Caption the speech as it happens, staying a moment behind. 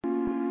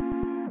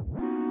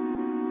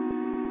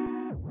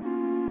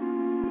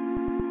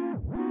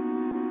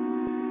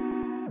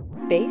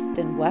Based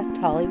in West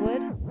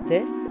Hollywood,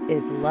 this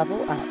is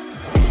Level Up.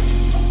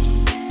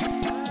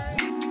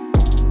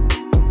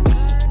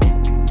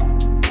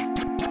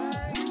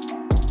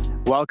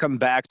 Welcome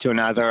back to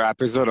another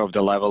episode of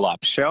the Level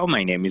Up Show.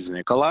 My name is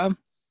Nicola.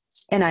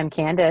 And I'm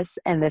Candace,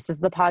 and this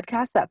is the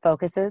podcast that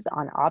focuses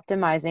on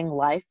optimizing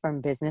life from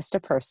business to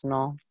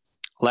personal.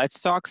 Let's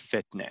talk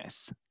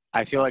fitness.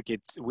 I feel like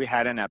we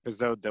had an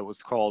episode that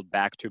was called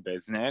Back to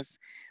Business.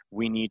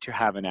 We need to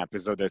have an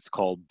episode that's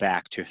called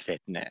Back to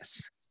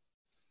Fitness.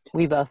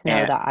 We both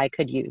know that I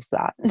could use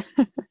that.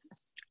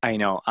 I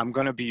know. I'm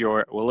going to be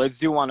let's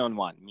do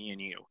one-on-one, me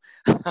and you.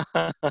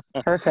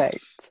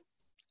 Perfect.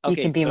 You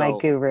can be my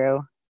guru.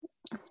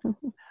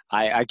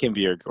 I can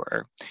be your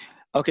guru.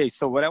 Okay,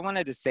 so what I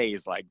wanted to say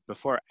is, like,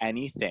 before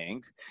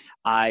anything,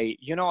 I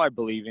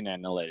believe in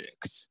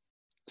analytics.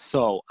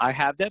 So I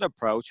have that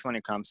approach when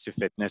it comes to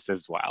fitness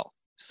as well.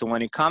 So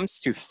when it comes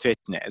to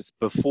fitness,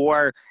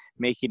 before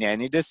making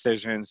any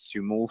decisions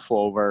to move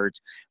forward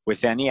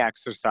with any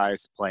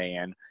exercise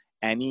plan,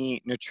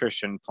 any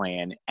nutrition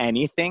plan,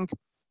 anything,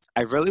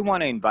 I really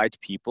want to invite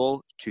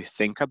people to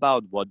think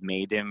about what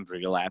made them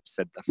relapse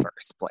at the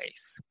first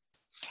place.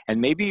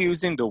 And maybe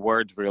using the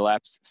word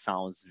relapse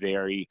sounds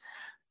very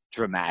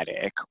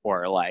dramatic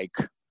or like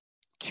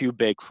too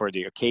big for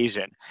the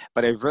occasion.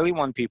 But I really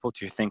want people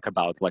to think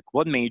about, like,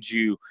 what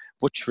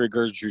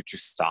triggered you to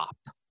stop?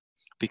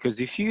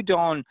 Because if you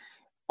don't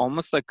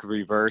almost like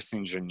reverse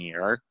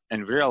engineer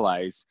and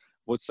realize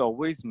what's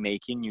always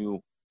making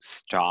you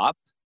stop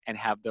and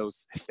have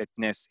those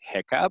fitness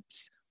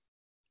hiccups,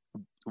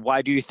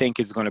 why do you think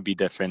it's going to be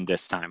different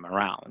this time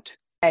around?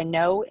 I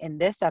know in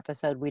this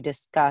episode we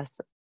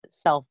discuss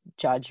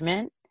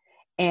self-judgment,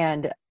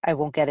 and I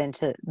won't get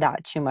into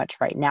that too much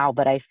right now,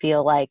 but I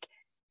feel like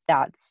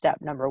that's step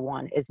number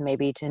one, is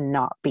maybe to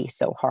not be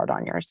so hard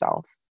on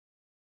yourself.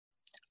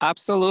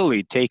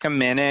 Absolutely. Take a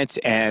minute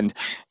and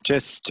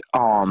just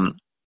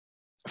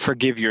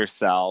forgive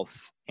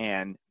yourself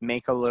and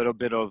make a little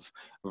bit of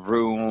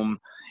room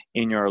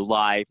in your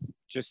life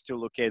just to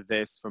look at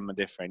this from a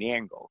different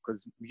angle.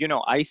 Because,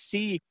 I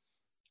see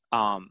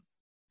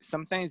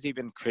sometimes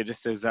even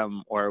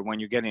criticism, or when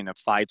you get in a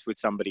fight with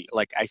somebody,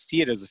 like, I see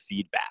it as a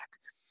feedback.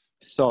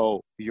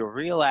 So your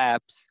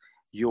relapse,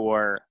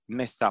 your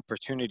missed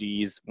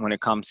opportunities when it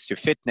comes to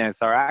fitness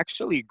are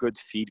actually good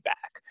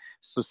feedback.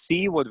 So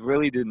see what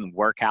really didn't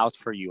work out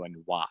for you and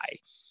why.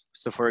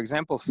 So for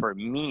example, for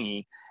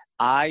me,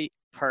 I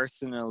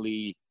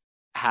personally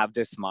have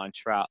this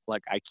mantra,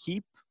 like I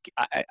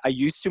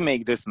used to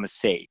make this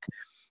mistake.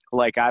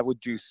 Like, I would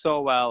do so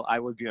well, I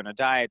would be on a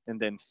diet, and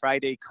then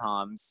Friday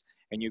comes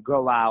and you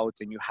go out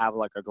and you have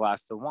like a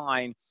glass of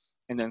wine,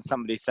 and then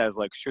somebody says,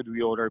 like, should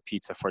we order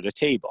pizza for the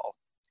table?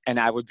 And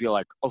I would be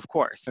like, of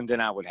course. And then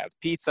I would have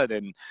pizza,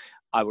 then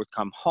I would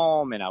come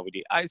home and I would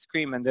eat ice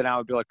cream, and then I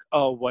would be like,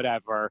 oh,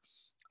 whatever,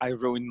 I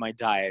ruined my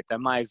diet, I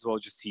might as well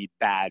just eat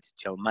bad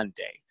till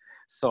Monday.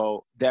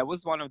 So that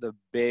was one of the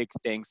big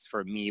things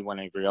for me when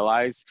I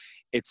realized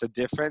it's a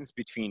difference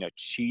between a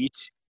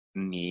cheat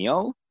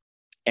meal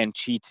and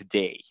cheat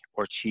day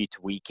or cheat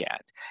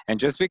weekend. And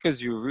just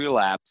because you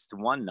relapsed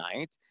one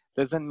night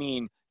doesn't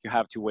mean you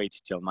have to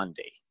wait till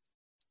Monday.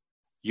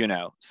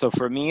 So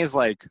for me, it's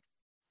like,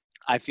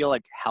 I feel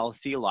like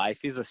healthy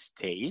life is a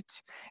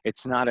state.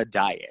 It's not a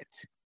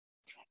diet.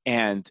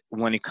 And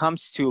when it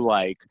comes to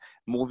like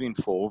moving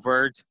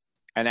forward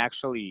and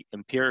actually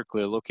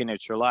empirically looking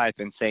at your life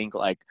and saying,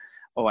 like,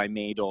 oh, I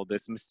made all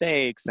these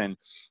mistakes and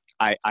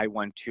I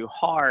went too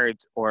hard,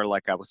 or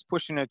like I was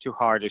pushing it too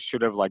hard, I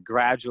should have like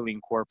gradually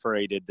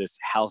incorporated this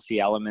healthy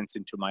elements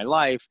into my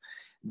life,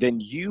 then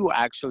you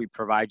actually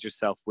provide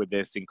yourself with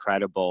this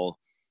incredible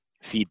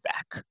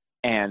feedback.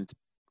 And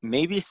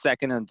maybe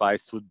second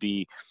advice would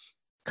be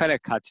kind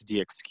of cut the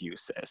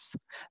excuses,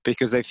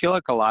 because I feel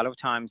like a lot of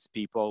times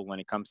people, when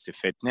it comes to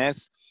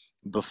fitness,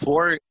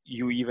 before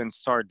you even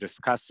start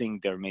discussing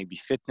their maybe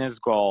fitness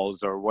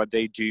goals or what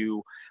they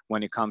do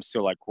when it comes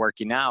to like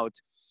working out,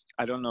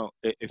 I don't know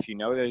if you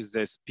know, there's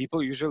this,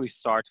 people usually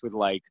start with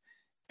like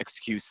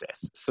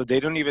excuses. So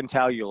they don't even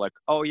tell you like,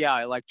 oh yeah,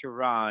 I like to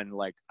run,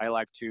 like I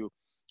like to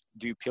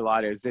do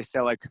Pilates. They say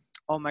like,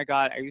 oh my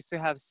God, I used to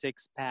have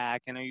six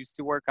pack and I used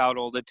to work out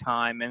all the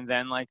time. And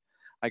then like,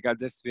 I got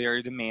this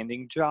very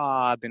demanding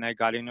job and I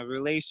got in a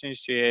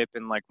relationship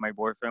and like my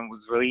boyfriend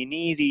was really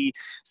needy.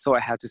 So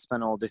I had to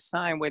spend all this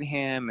time with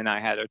him, and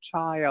I had a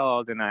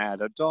child and I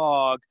had a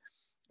dog,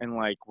 and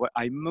like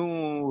I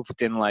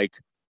moved, and like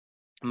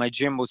my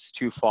gym was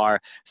too far.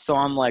 So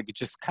I'm like,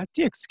 just cut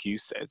the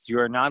excuses.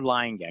 You're not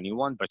lying to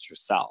anyone but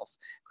yourself.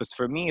 Because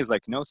for me, it's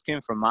like no skin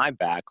from my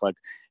back. Like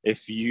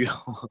if you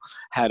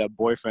had a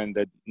boyfriend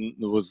that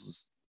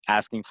was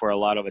asking for a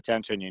lot of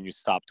attention and you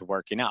stopped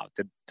working out,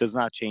 that does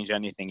not change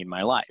anything in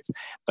my life.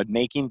 But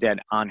making that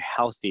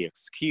unhealthy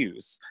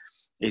excuse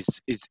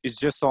is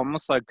just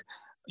almost like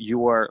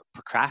you are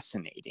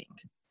procrastinating.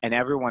 And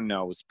everyone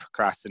knows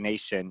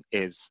procrastination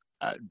is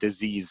a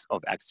disease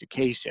of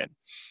execution.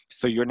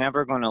 So you're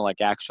never going to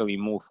like actually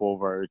move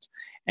forward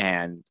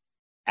and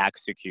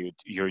execute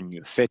your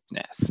new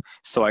fitness.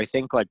 So I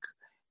think like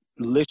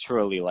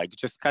literally like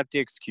just cut the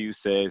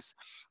excuses.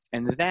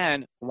 And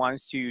then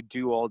once you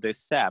do all these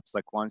steps,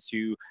 like once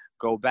you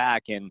go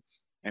back and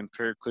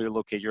empirically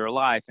look at your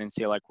life and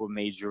see like what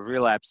made you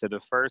relapse in the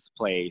first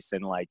place,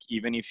 and like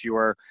even if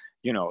you're,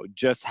 you know,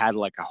 just had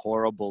like a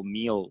horrible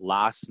meal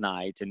last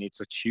night and it's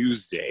a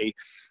Tuesday,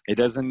 it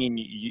doesn't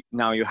mean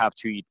now you have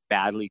to eat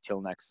badly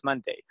till next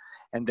Monday.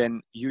 And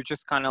then you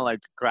just kind of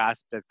like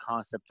grasp that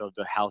concept of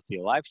the healthy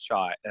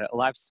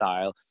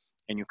lifestyle,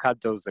 and you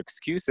cut those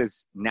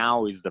excuses.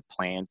 Now is the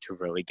plan to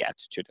really get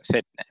to the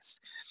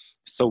fitness.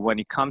 So when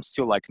it comes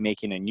to like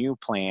making a new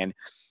plan,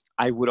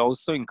 I would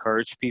also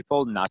encourage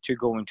people not to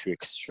go into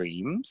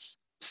extremes.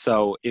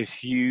 So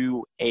if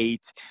you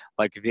ate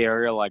like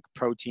very like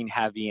protein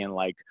heavy and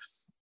like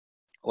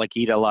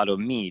eat a lot of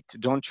meat,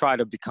 don't try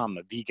to become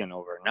a vegan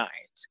overnight,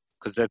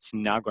 because that's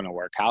not going to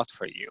work out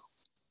for you.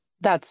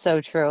 That's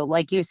so true.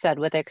 Like you said,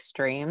 with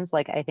extremes,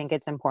 like I think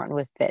it's important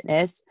with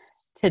fitness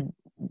to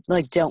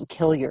like don't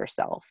kill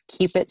yourself.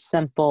 Keep it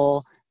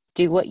simple,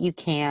 do what you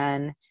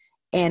can.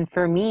 And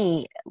for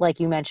me, like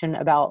you mentioned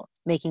about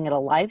making it a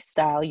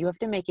lifestyle, you have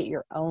to make it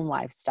your own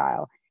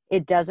lifestyle.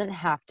 It doesn't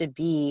have to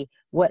be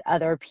what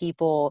other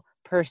people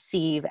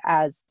perceive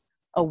as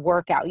a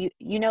workout.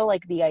 You know,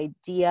 like the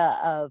idea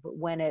of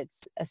when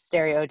it's a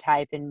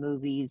stereotype in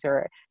movies,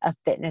 or a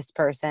fitness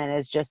person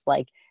is just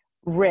like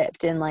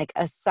ripped and like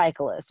a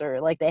cyclist,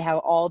 or like they have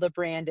all the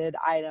branded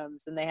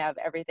items and they have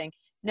everything.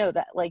 No,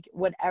 that like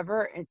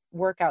whatever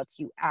workouts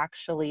you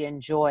actually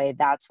enjoy,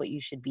 that's what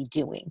you should be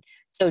doing.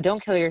 So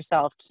don't kill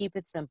yourself, keep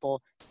it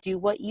simple, do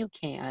what you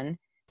can.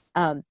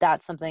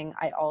 That's something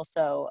I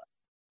also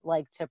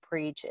like to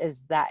preach,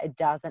 is that it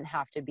doesn't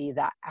have to be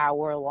that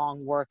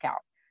hour-long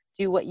workout.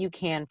 Do what you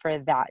can for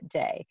that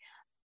day.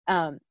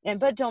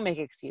 But don't make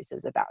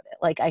excuses about it.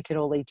 Like I could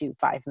only do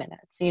 5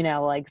 minutes, you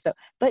know, like, so,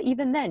 but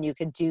even then you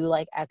could do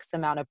like X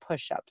amount of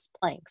push-ups,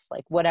 planks,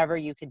 like whatever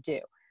you could do.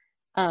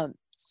 Um,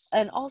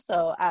 and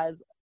also,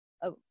 as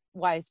a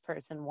wise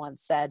person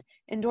once said,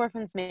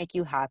 endorphins make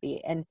you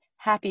happy, and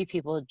happy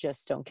people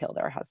just don't kill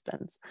their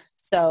husbands.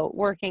 So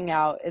working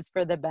out is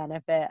for the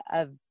benefit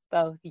of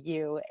both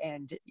you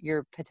and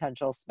your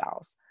potential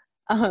spouse.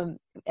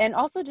 And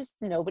also, just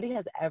nobody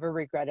has ever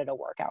regretted a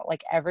workout.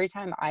 Like every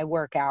time I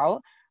work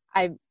out,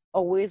 I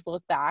always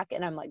look back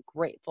and I'm like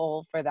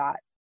grateful for that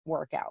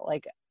workout.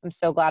 Like I'm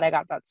so glad I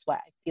got that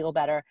sweat. I feel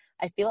better.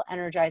 I feel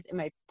energized, and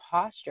my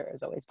posture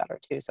is always better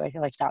too. So I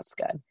feel like that's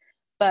good.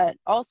 But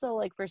also,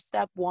 like for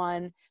step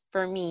one,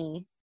 for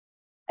me,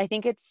 I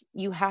think it's,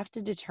 you have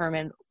to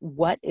determine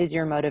what is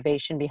your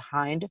motivation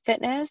behind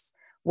fitness.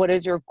 What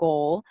is your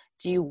goal?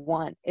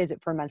 Is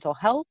it for mental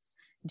health?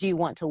 Do you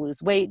want to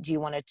lose weight? Do you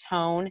want to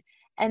tone?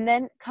 And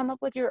then come up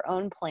with your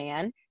own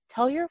plan.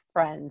 Tell your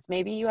friends.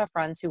 Maybe you have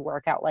friends who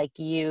work out like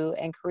you,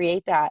 and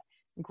create that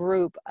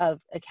group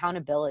of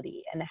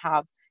accountability, and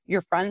have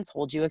your friends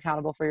hold you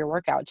accountable for your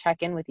workout.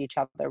 Check in with each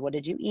other. What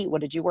did you eat?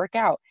 What did you work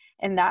out?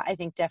 And that I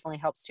think definitely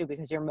helps too,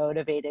 because you're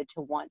motivated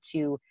to want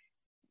to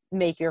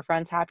make your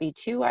friends happy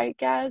too, I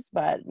guess.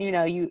 But you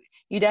know, you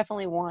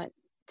definitely want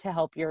to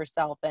help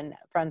yourself, and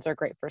friends are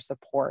great for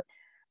support.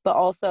 But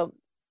also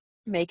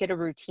make it a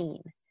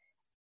routine.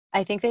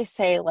 I think they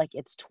say like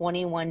it's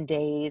 21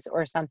 days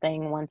or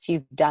something. Once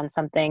you've done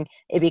something,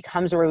 it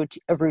becomes a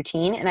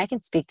routine. And I can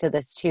speak to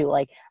this too.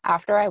 Like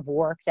after I've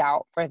worked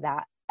out for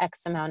that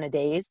X amount of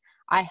days,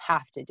 I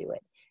have to do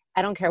it.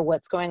 I don't care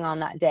what's going on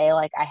that day.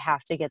 Like I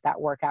have to get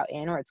that workout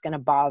in, or it's going to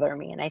bother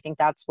me. And I think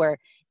that's where,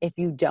 if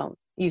you don't,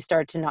 you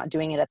start to not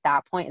doing it at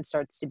that point, it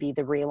starts to be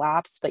the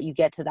relapse. But you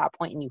get to that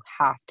point and you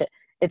have to,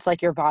 it's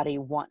like your body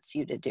wants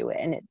you to do it,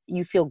 and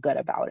you feel good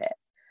about it.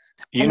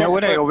 You And know then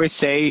what I for, always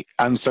say?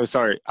 I'm so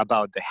sorry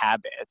about the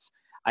habits.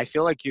 I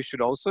feel like you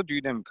should also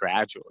do them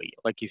gradually.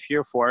 Like if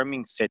you're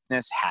forming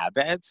fitness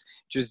habits,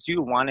 just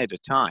do one at a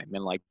time.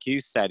 And like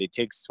you said, it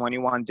takes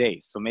 21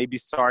 days. So maybe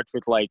start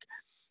with like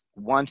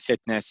one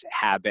fitness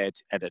habit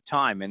at a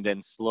time, and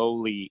then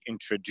slowly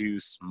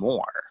introduce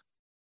more.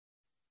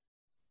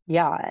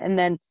 yeah. And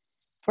then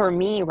for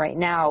me right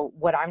now,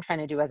 what I'm trying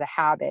to do as a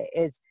habit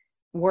is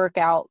work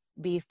out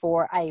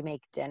before I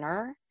make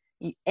dinner.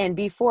 And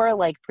before,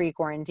 like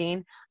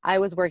pre-quarantine, I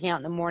was working out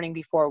in the morning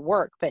before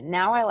work, but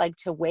now I like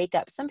to wake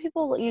up. Some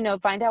people, you know,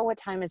 find out what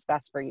time is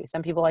best for you.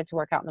 Some people like to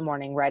work out in the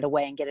morning right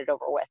away and get it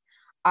over with.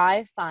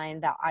 I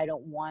find that I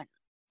don't want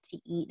to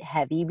eat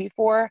heavy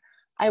before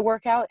I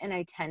work out, and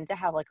I tend to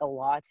have like a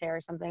latte or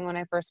something when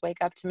I first wake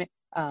up to,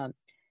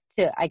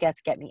 I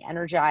guess, get me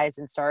energized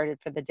and started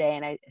for the day.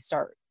 And I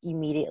start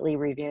immediately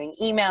reviewing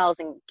emails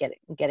and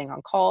getting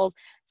on calls.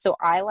 So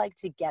I like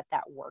to get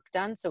that work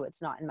done, so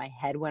it's not in my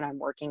head when I'm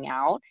working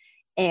out.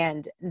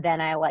 And then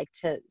I like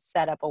to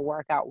set up a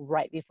workout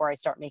right before I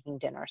start making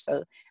dinner,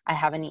 so I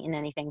haven't eaten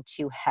anything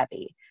too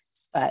heavy.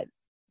 But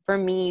for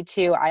me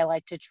too, I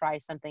like to try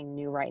something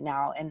new right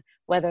now. And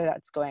whether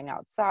that's going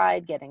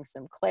outside, getting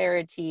some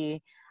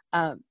clarity,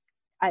 um,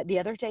 the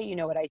other day, you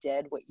know what I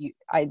did?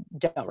 I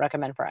don't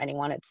recommend for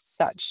anyone. It's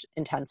such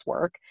intense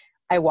work.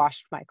 I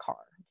washed my car.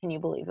 Can you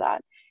believe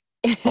that?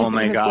 Oh It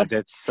my was God, like,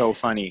 that's so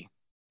funny.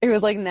 It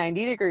was like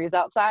 90 degrees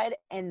outside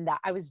and that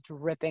I was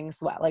dripping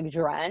sweat, like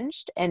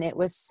drenched. And it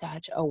was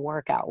such a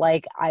workout.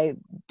 Like, I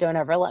don't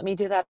ever let me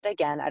do that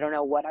again. I don't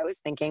know what I was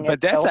thinking. But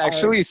It's that's so hard.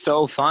 actually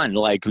so fun.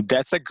 Like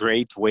that's a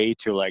great way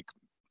to like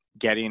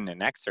get in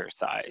an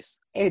exercise.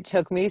 It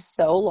took me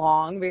so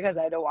long because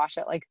I had to wash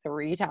it like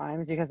 3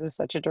 times because it was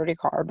such a dirty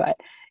car. But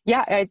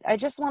yeah, I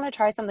just want to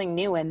try something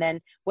new. And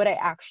then what I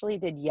actually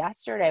did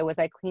yesterday was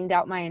I cleaned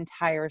out my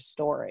entire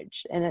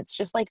storage. And it's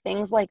just like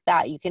things like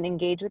that. You can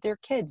engage with your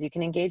kids, you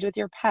can engage with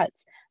your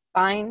pets.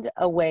 Find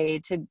a way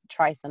to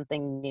try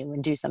something new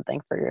and do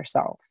something for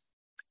yourself.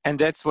 And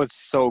that's what's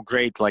so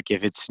great. Like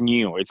if it's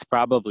new, it's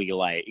probably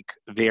like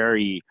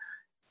very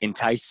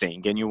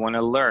enticing and you want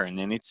to learn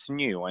and it's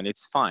new and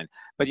it's fun.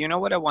 But you know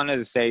what I wanted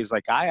to say is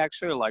like I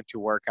actually like to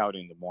work out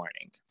in the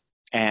morning.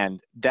 And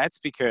that's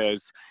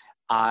because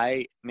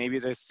maybe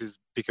this is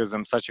because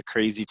I'm such a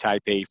crazy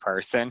type A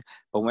person,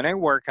 but when I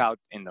work out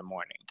in the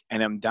morning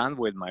and I'm done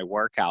with my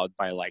workout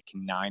by like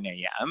 9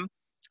 a.m.,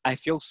 I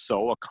feel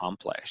so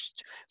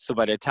accomplished. So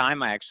by the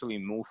time I actually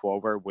move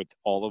forward with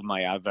all of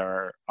my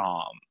other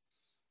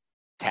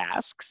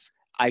tasks,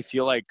 I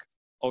feel like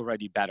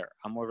already better.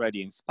 I'm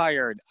already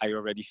inspired. I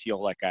already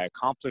feel like I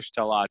accomplished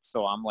a lot.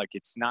 So I'm like,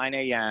 it's 9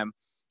 a.m.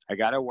 I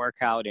got to work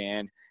out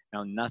in.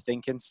 Now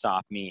nothing can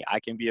stop me. I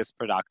can be as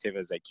productive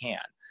as I can.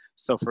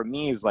 So for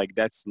me, it's like,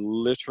 that's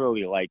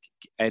literally like,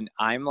 and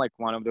I'm like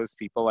one of those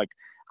people, like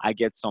I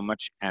get so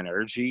much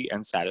energy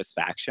and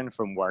satisfaction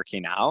from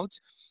working out.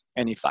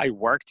 And if I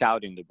worked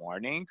out in the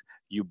morning,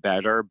 you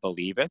better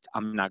believe it,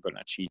 I'm not going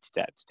to cheat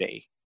that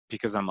day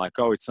because I'm like,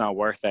 oh, it's not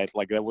worth it.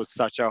 Like that was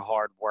such a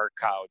hard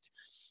workout.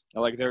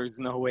 Like there's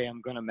no way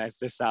I'm gonna mess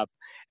this up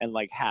and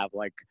like have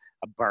like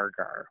a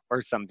burger or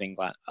something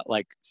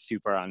like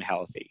super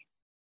unhealthy.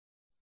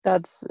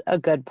 That's a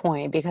good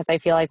point because I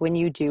feel like when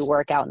you do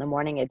work out in the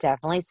morning, it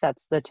definitely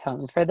sets the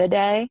tone for the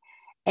day.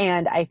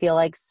 And I feel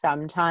like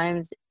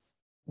sometimes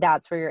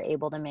that's where you're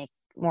able to make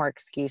more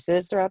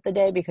excuses throughout the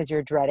day because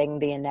you're dreading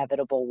the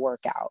inevitable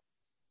workout.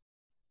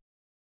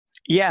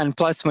 Yeah, and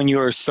plus when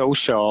you're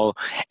social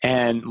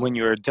and when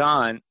you're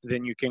done,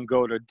 then you can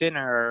go to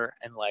dinner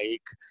and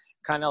like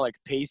kind of like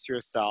pace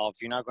yourself.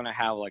 You're not gonna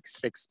have like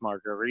 6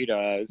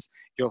 margaritas.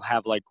 You'll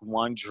have like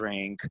one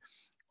drink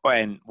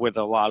and with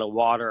a lot of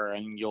water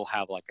and you'll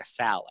have like a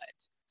salad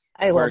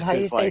I love how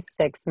you versus say like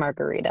 6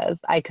 margaritas.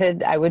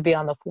 I would be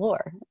on the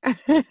floor.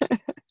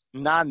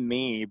 not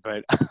me,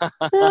 but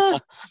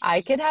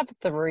I could have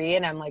 3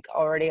 and I'm like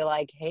already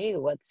like, hey,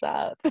 what's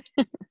up?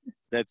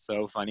 that's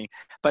so funny.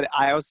 But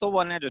I also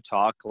wanted to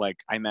talk, like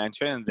I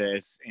mentioned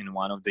this in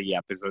one of the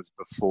episodes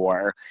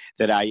before,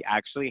 that I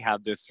actually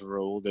have this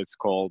rule that's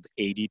called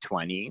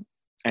 80-20.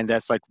 And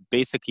that's like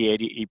basically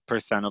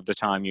 80% of the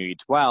time you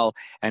eat well,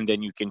 and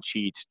then you can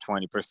cheat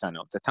 20%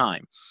 of the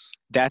time.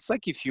 That's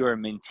like if you're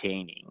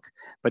maintaining.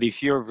 But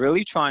if you're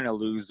really trying to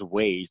lose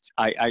weight,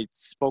 I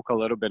spoke a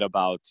little bit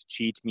about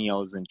cheat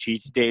meals and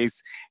cheat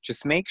days.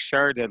 Just make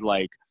sure that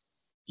like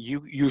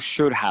you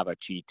should have a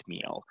cheat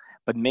meal,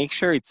 but make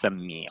sure it's a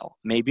meal.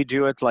 Maybe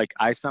do it like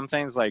I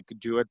sometimes like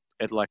do it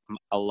at like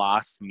a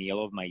last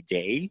meal of my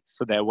day,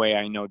 so that way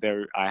I know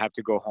there I have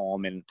to go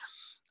home and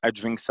I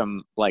drink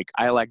some, like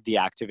I like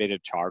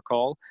deactivated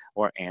charcoal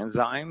or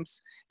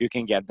enzymes. You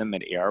can get them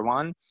at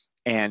Erewhon,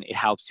 and it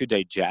helps you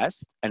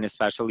digest. And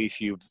especially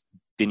if you've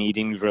been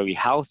eating really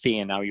healthy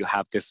and now you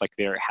have this like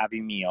very heavy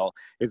meal,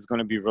 it's going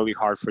to be really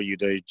hard for you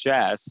to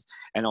digest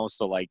and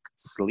also like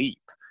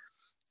sleep.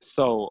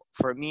 So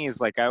for me,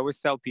 it's like I always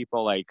tell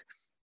people like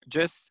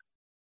just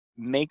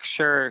make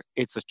sure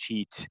it's a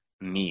cheat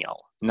meal,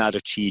 not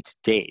a cheat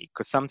day.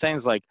 Because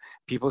sometimes like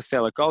people say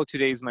like, oh,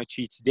 today is my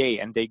cheat day,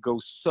 and they go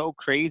so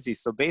crazy.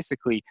 So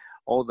basically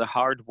all the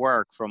hard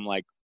work from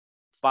like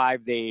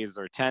 5 days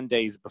or 10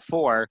 days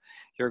before,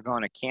 you're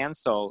going to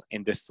cancel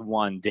in this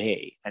one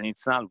day, and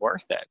it's not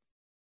worth it.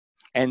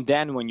 And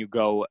then when you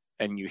go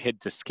and you hit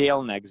the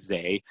scale next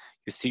day,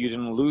 you see you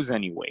didn't lose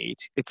any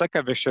weight. It's like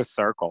a vicious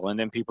circle. And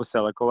then people say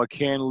like, oh, I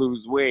can't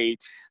lose weight.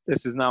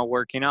 This is not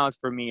working out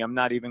for me. I'm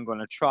not even going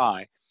to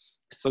try.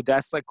 So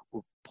that's like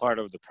part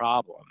of the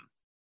problem.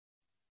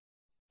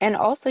 And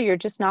also, you're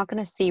just not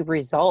going to see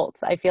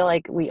results. I feel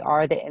like we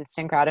are the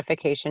instant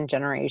gratification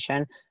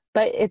generation,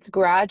 but it's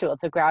gradual.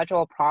 It's a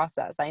gradual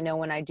process. I know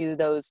when I do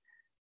those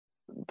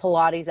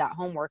Pilates at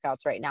home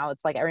workouts right now,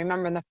 it's like I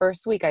remember in the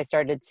first week I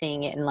started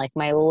seeing it in like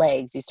my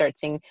legs. You start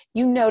seeing,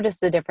 you notice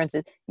the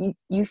differences,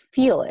 you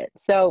feel it.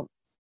 So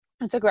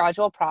it's a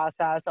gradual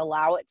process.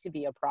 Allow it to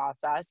be a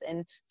process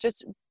and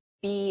just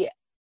be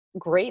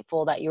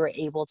grateful that you were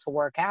able to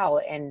work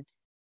out, and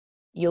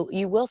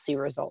you will see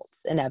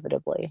results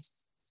inevitably.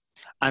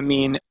 I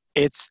mean,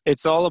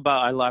 it's all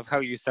about, I love how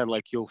you said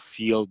like you'll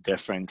feel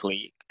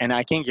differently. And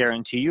I can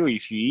guarantee you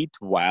if you eat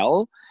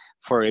well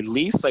for at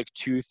least like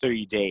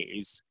 2-3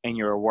 days and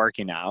you're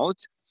working out,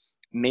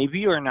 maybe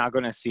you're not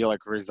going to see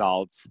like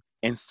results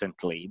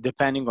instantly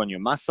depending on your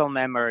muscle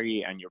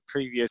memory and your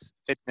previous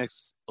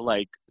fitness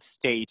like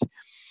state,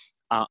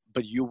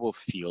 but you will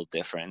feel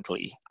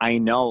differently. I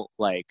know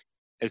like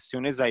as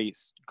soon as I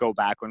go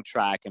back on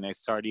track and I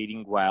start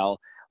eating well,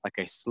 like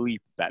I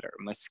sleep better,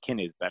 my skin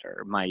is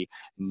better, my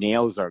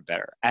nails are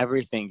better,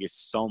 everything is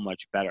so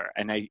much better,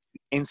 and I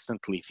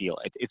instantly feel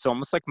it. It's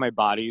almost like my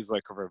body is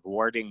like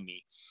rewarding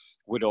me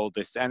with all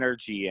this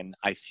energy, and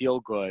I feel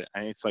good,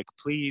 and it's like,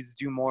 please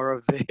do more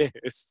of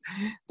this.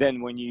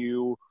 Then when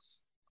you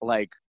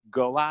like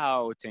go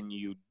out and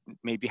you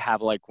maybe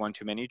have like one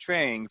too many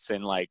drinks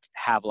and like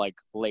have like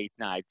late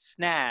night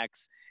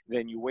snacks,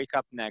 then you wake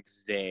up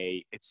next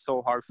day, it's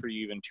so hard for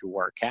you even to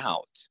work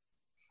out.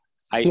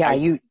 Yeah,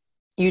 I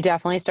you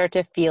definitely start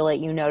to feel it.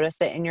 You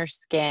notice it in your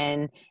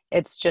skin.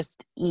 It's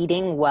just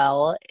eating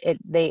well.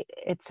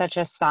 It's such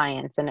a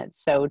science, and it's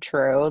so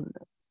true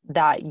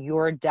that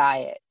your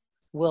diet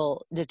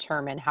will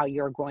determine how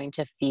you're going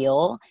to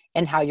feel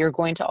and how you're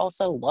going to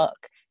also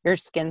look. Your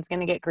skin's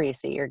going to get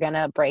greasy. You're going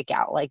to break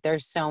out. Like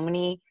there's so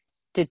many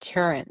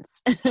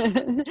deterrents.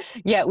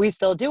 Yet we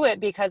still do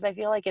it because I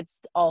feel like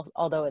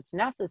although it's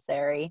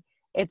necessary,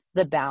 it's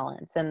the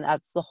balance, and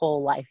that's the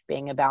whole life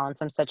being a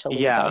balance. I'm such a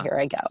Libra. yeah, Here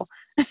I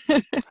go.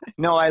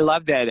 no, I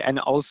love that. And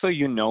also,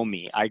 you know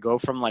me, I go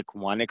from like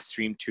one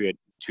extreme to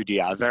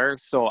the other.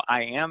 So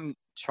I am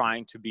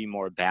trying to be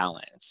more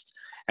balanced,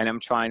 and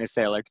I'm trying to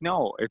say like,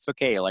 no, it's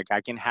okay. Like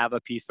I can have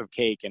a piece of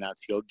cake and not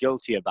feel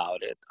guilty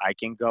about it. I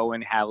can go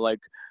and have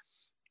like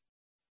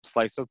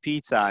slice of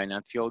pizza and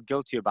not feel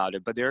guilty about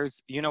it. But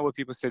there's, you know what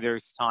people say,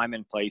 there's time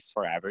and place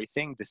for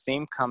everything. The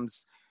same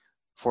comes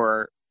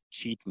for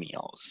cheat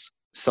meals.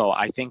 So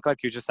I think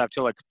like you just have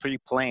to like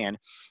pre-plan.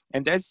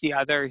 And that's the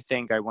other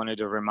thing I wanted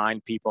to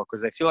remind people,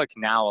 because I feel like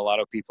now a lot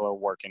of people are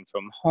working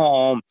from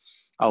home.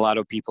 A lot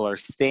of people are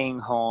staying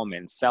home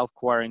and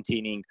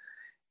self-quarantining,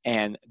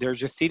 and they're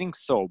just eating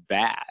so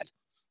bad.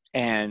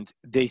 And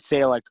they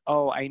say like,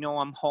 oh, I know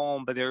I'm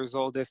home, but there's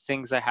all these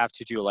things I have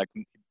to do. Like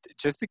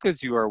just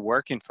because you are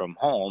working from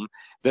home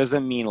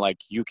doesn't mean like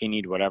you can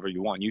eat whatever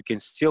you want. You can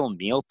still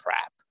meal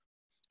prep.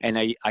 And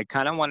I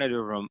kind of wanted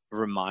to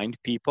remind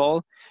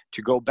people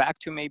to go back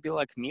to maybe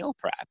like meal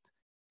prep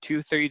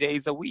 2-3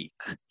 days a week,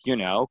 you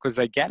know, because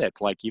I get it.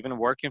 Like even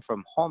working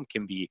from home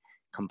can be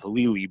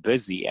completely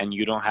busy, and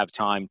you don't have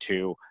time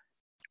to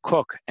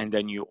cook, and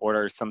then you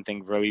order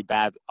something really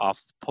bad off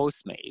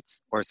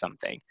Postmates or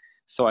something.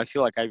 So I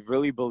feel like I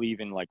really believe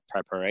in like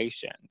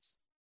preparations.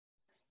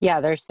 Yeah,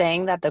 they're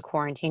saying that the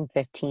quarantine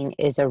 15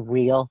 is a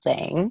real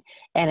thing.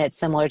 And it's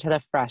similar to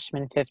the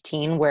freshman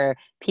 15, where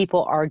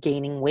people are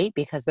gaining weight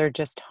because they're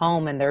just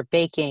home and they're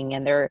baking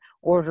and they're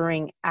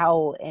ordering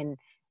out, and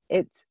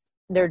it's,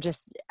 they're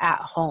just at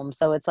home.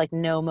 So it's like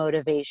no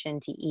motivation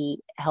to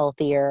eat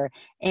healthier.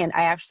 And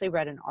I actually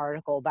read an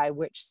article by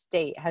which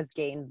state has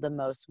gained the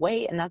most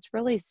weight. And that's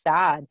really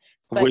sad.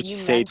 But Which you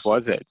state mentioned,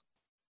 was it?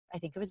 I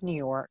think it was New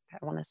York,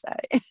 I want to say,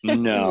 which is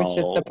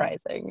No.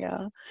 surprising.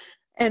 Yeah.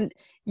 And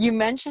you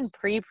mentioned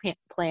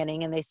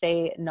pre-planning, and they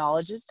say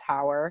knowledge is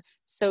power.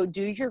 So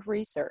do your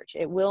research.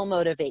 It will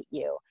motivate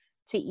you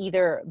to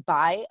either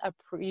buy a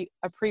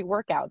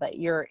pre-workout that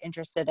you're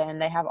interested in.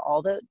 They have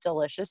all the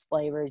delicious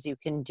flavors you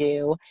can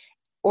do.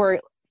 Or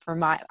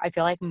I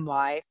feel like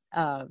my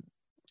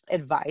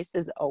advice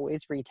is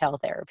always retail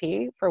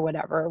therapy for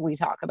whatever we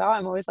talk about.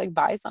 I'm always like,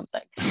 buy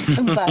something,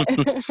 but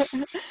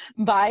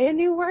buy a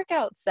new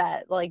workout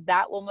set. Like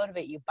that will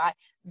motivate you.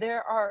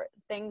 There are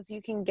things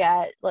you can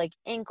get like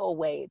ankle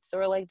weights,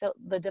 or like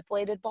the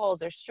deflated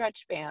balls, or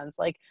stretch bands,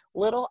 like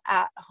little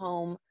at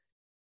home,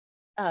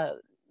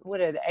 what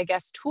are they? I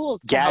guess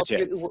tools to help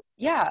Gadgets. you.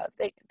 Yeah.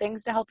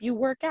 Things to help you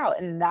work out,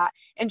 and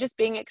just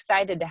being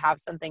excited to have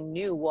something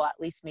new will at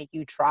least make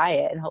you try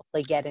it and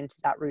hopefully get into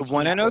that routine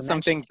Want to that know we're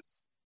something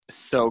mentioning.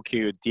 so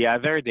cute? The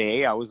other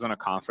day, I was on a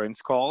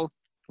conference call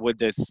with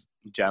this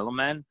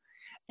gentleman,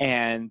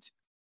 and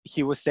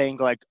he was saying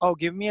like, "Oh,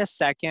 give me a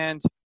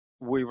second."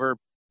 We were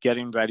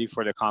getting ready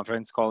for the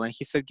conference call, and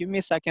he said, "Give me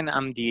a second.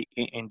 I'm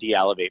in the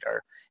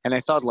elevator." And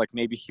I thought like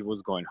maybe he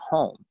was going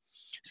home.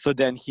 So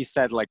then he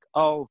said like,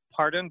 "Oh,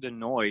 pardon the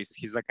noise."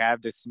 He's like, "I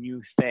have this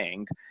new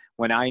thing.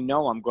 When I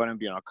know I'm going to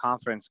be on a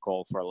conference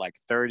call for like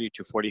 30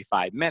 to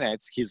 45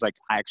 minutes, he's like,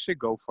 I actually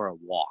go for a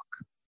walk."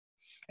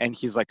 And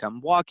he's like,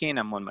 I'm walking,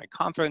 I'm on my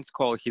conference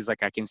call. He's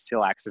like, I can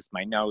still access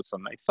my notes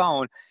on my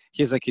phone.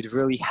 He's like, it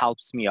really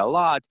helps me a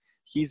lot.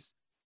 He's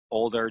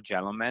older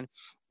gentleman.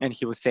 And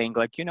he was saying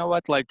like, you know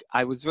what, like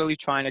I was really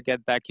trying to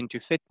get back into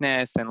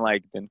fitness, and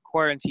like then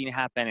quarantine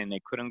happened and I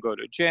couldn't go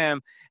to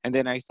gym. And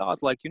then I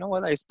thought like, you know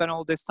what, I spent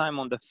all this time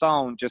on the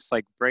phone just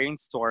like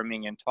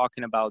brainstorming and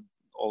talking about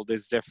all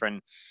these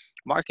different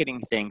marketing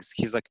things.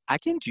 He's like, I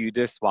can do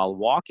this while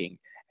walking.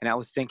 And I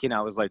was thinking,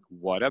 I was like,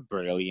 what a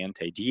brilliant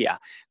idea.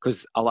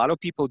 Because a lot of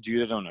people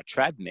do it on a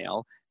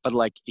treadmill. But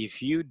like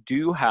if you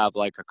do have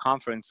like a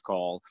conference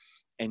call,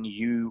 and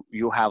you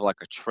have like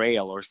a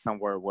trail or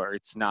somewhere where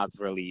it's not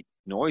really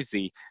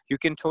noisy, you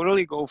can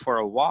totally go for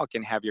a walk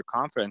and have your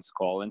conference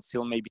call and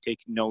still maybe take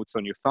notes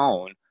on your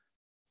phone.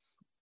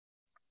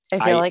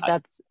 I feel like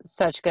that's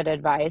such good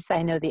advice.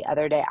 I know the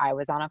other day I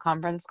was on a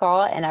conference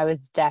call and I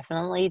was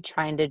definitely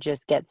trying to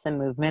just get some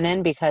movement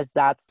in because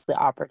that's the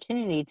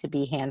opportunity to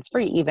be hands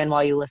free. Even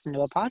while you listen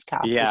to a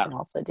podcast, you yeah. can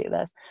also do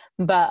this.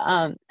 But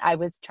I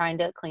was trying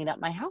to clean up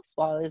my house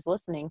while I was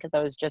listening because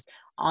I was just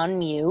on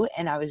mute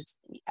and I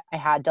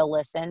had to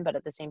listen, but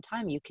at the same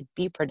time, you could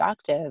be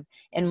productive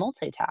and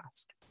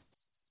multitask.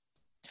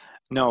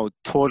 No,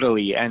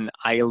 totally. And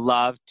I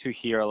love to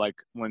hear like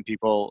when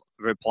people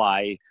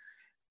reply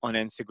on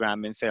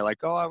Instagram and say like,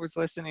 "Oh, I was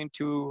listening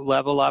to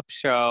Level Up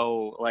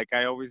show, like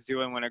I always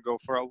do it when I go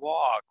for a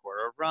walk or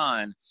a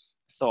run."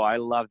 So I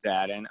love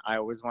that, and I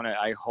always want to.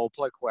 I hope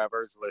like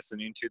whoever's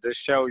listening to this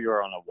show,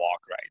 you're on a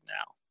walk right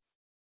now.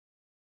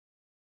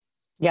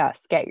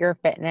 Yes, get your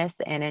fitness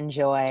and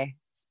enjoy.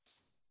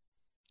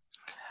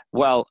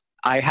 Well,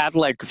 I had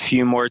like a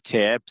few more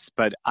tips,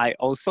 but I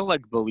also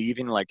like believe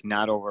in like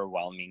not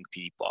overwhelming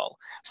people.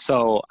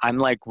 So I'm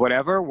like,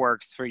 whatever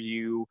works for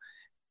you,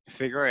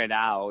 figure it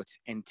out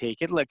and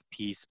take it like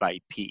piece by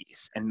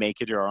piece and make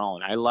it your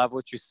own. I love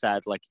what you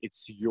said, like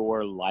it's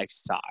your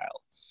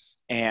lifestyle.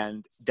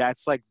 And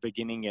that's like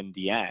beginning and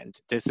the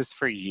end. This is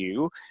for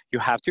you. You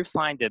have to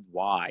find it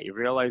why.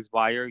 Realize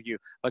why are you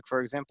like,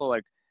 for example,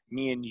 like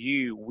me and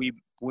you, we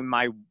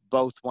might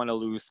both want to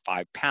lose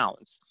 5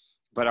 pounds,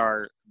 but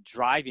our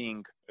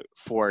driving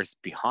force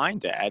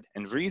behind it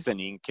and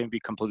reasoning can be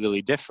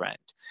completely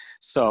different.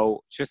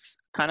 So just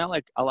kind of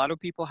like a lot of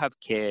people have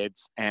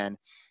kids, and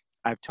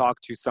I've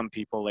talked to some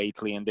people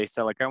lately and they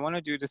say like, I want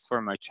to do this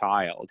for my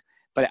child.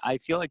 But I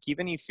feel like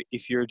even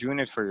if you're doing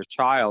it for your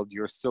child,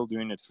 you're still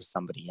doing it for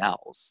somebody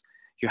else.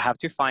 You have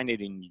to find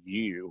it in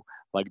you,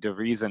 like the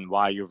reason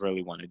why you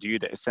really want to do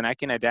this. And I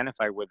can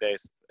identify with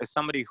this as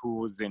somebody who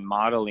was in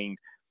modeling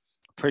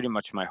pretty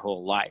much my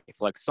whole life.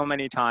 Like so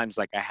many times,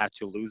 like I had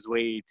to lose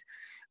weight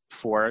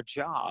for a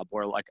job,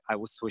 or like I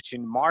was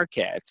switching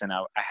markets and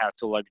I had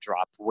to like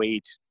drop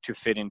weight to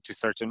fit into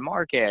certain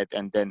market,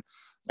 and then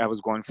I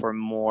was going for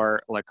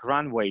more like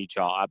runway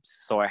jobs,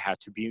 so I had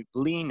to be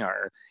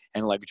leaner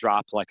and like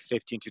drop like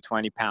 15 to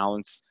 20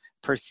 pounds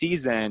per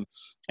season.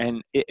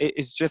 And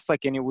it's just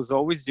like, and it was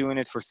always doing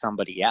it for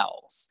somebody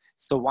else.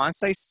 So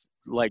once I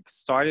like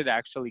started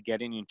actually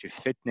getting into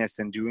fitness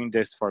and doing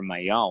this for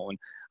my own,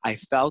 I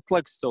felt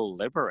like so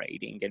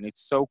liberating. And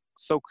it's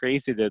so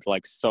crazy that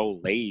like so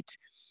late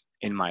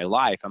in my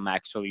life I'm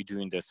actually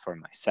doing this for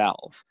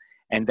myself.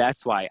 And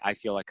that's why I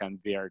feel like I'm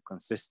very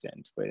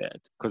consistent with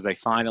it, because I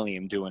finally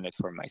am doing it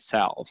for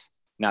myself,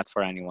 not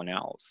for anyone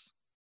else.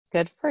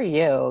 Good for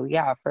you.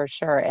 Yeah, for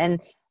sure. And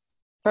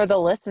for the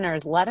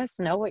listeners, let us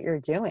know what you're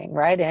doing.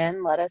 Write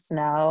in, let us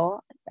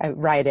know.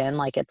 Write in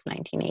like it's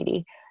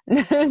 1980.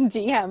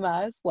 DM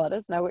us, let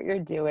us know what you're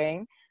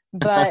doing.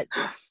 But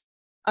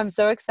I'm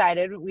so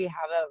excited. We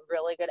have a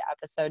really good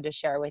episode to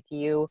share with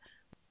you.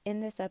 In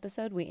this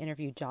episode, we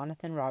interview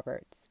Jonathan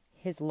Roberts.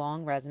 His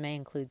long resume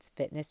includes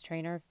fitness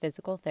trainer,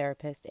 physical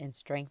therapist, and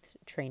strength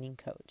training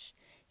coach.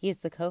 He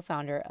is the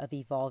co-founder of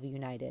Evolve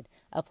United,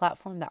 a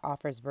platform that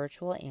offers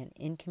virtual and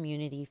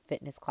in-community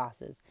fitness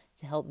classes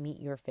to help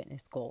meet your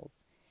fitness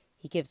goals.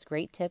 He gives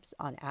great tips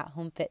on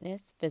at-home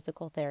fitness,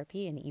 physical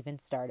therapy, and even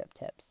startup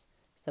tips.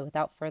 So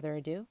without further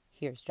ado,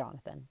 here's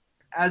Jonathan.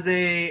 As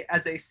a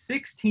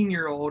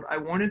 16-year-old, I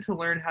wanted to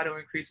learn how to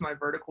increase my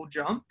vertical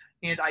jump,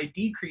 and I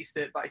decreased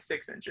it by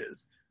 6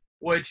 inches,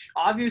 which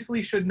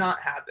obviously should not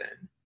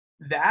happen.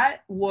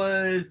 That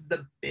was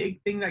the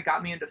big thing that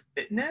got me into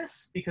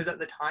fitness, because at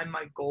the time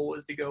my goal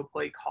was to go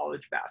play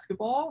college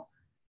basketball.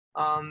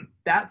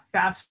 That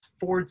fast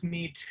forwards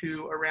me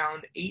to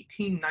around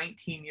 18,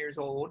 19 years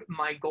old.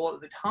 My goal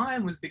at the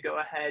time was to go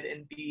ahead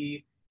and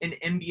be an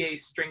NBA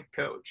strength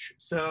coach.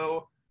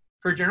 So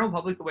for general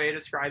public, the way I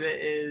describe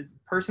it is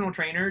personal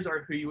trainers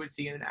are who you would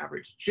see in an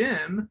average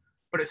gym,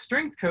 but a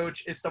strength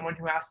coach is someone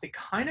who has to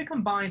kind of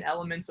combine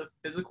elements of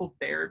physical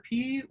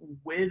therapy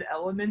with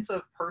elements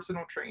of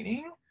personal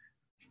training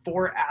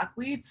for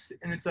athletes,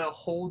 and it's a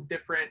whole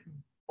different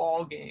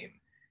ball game.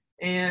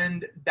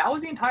 And that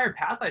was the entire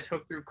path I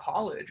took through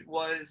college,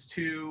 was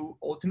to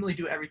ultimately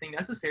do everything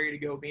necessary to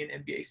go be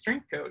an NBA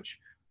strength coach.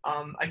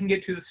 I can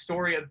get to the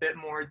story a bit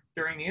more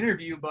during the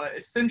interview, but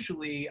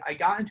essentially I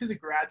got into the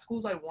grad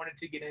schools I wanted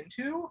to get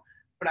into,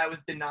 but I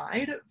was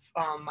denied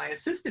my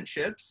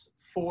assistantships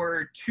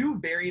for 2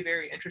 very,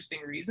 very interesting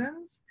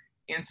reasons.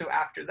 And so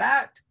after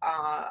that,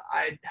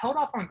 I held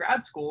off on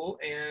grad school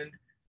and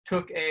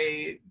took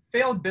a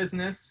failed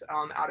business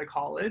out of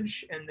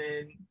college. And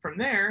then from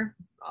there,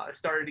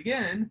 started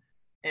again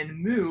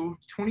and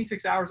moved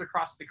 26 hours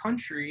across the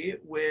country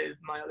with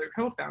my other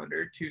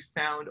co-founder to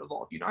found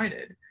Evolve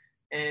United.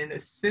 And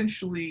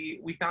essentially,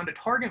 we found a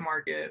target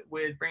market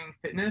with bringing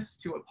fitness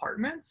to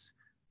apartments.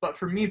 But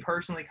for me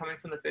personally, coming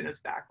from the fitness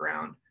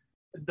background,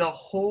 the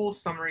whole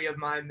summary of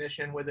my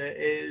mission with it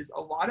is a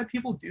lot of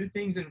people do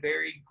things in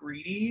very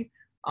greedy,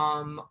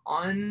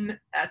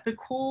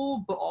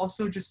 unethical, but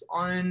also just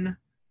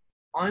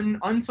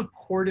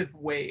unsupportive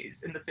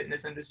ways in the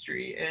fitness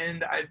industry.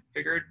 And I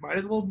figured might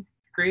as well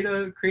create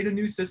a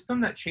new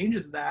system that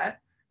changes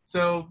that.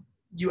 So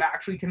you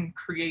actually can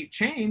create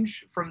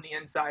change from the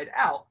inside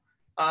out.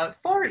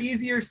 Far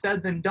easier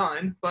said than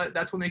done, but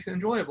that's what makes it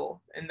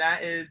enjoyable. And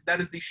that is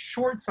the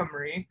short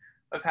summary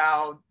of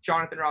how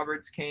Jonathan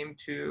Roberts came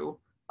to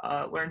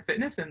learn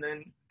fitness and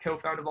then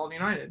co-found Evolve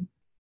United.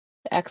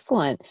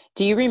 Excellent.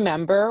 Do you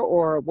remember,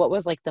 or what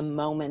was like the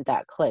moment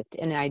that clicked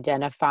in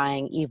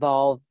identifying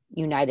Evolve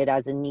United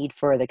as a need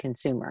for the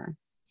consumer?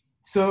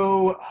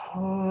 So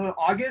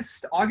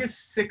August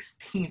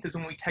 16th is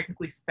when we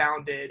technically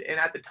founded. And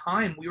at the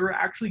time, we were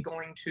actually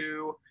going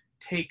to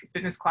take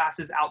fitness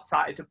classes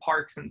outside to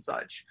parks and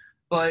such.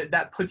 But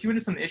that puts you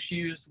into some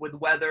issues with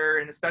weather,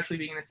 and especially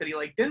being in a city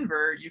like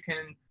Denver, you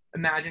can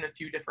imagine a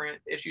few different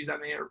issues that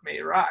may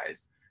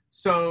arise.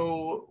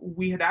 So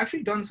we had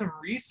actually done some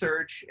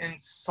research and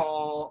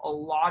saw a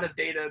lot of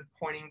data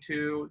pointing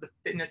to the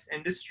fitness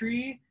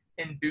industry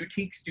and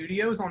boutique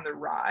studios on the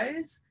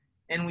rise.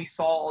 And we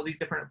saw all these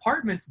different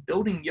apartments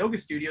building yoga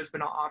studios but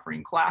not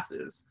offering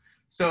classes.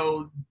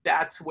 So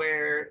that's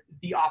where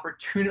the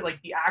opportunity,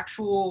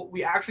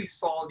 we actually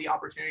saw the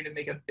opportunity to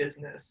make a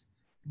business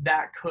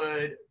that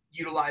could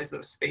utilize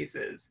those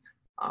spaces.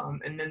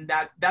 And then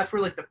that's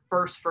where like the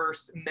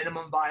first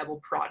minimum viable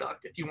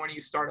product, if you want to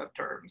use startup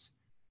terms,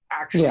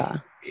 actually. Yeah.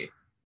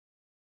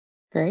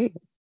 Great.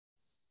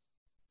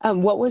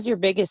 What was your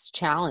biggest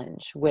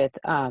challenge with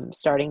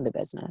starting the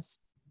business?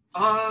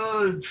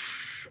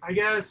 I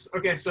guess,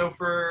 okay, so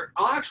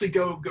I'll actually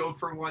go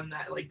for one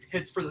that like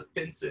hits for the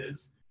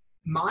fences.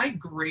 My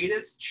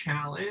greatest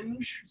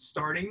challenge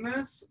starting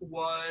this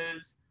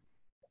was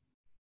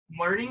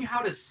learning how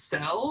to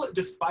sell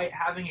despite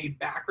having a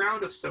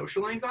background of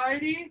social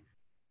anxiety.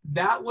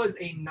 That was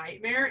a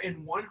nightmare,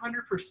 and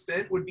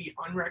 100% would be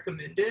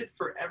unrecommended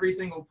for every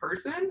single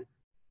person.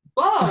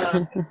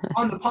 But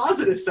on the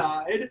positive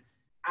side,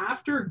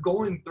 after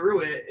going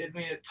through it,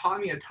 it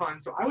taught me a ton.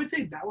 So I would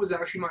say that was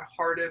actually my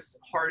hardest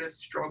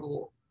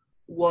struggle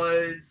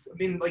was,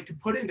 to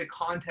put it into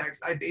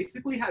context, I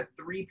basically had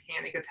 3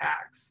 panic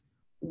attacks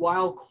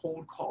while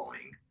cold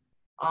calling.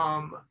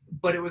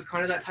 But it was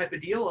kind of that type of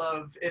deal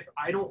of, if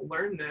I don't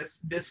learn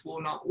this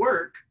will not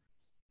work.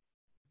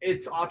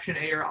 It's option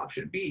A or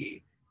option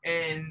B.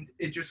 And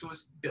it just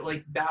was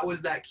like, that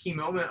was that key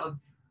moment of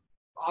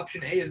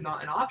option A is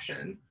not an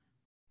option.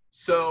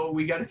 So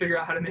we got to figure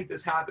out how to make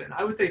this happen.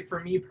 I would say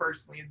for me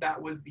personally,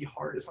 that was the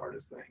hardest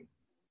thing.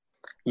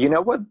 You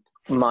know what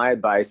my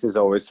advice is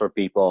always for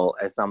people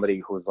as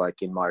somebody who's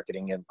like in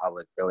marketing and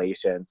public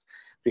relations,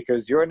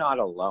 because you're not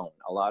alone.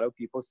 A lot of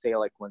people say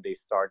like when they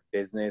start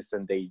business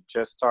and they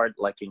just start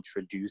like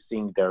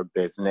introducing their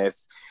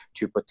business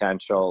to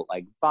potential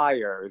like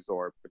buyers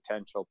or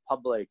potential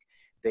public,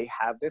 they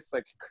have this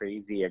like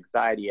crazy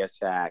anxiety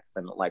attacks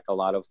and like a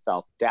lot of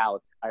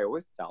self-doubt. I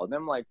always tell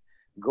them like,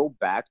 go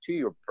back to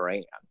your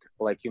brand.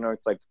 Like,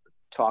 it's like,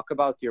 talk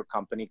about your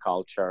company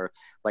culture,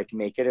 like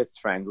make it as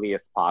friendly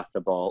as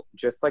possible.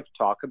 Just like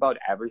talk about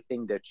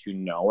everything that you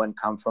know and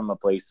come from a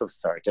place of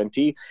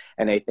certainty.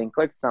 And I think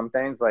like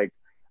sometimes like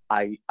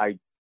I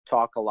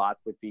talk a lot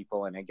with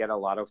people and I get a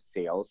lot of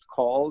sales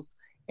calls.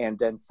 And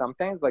then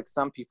sometimes like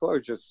some people are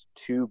just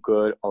too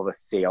good of a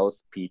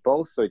sales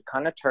people. So it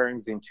kind of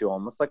turns into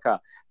almost like a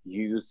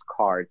used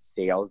car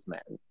salesman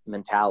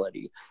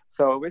mentality.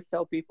 So I always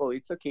tell people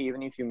it's okay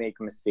even if you make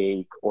a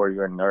mistake or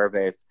you're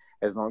nervous,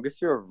 as long as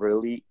you're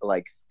really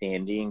like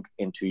standing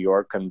into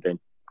your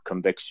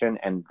conviction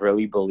and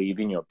really believe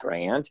in your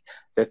brand,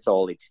 that's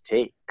all it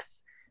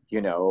takes,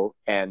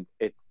 and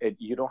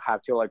you don't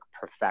have to like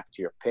perfect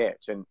your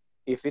pitch. And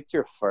if it's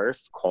your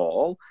first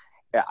call,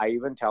 I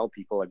even tell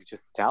people, like,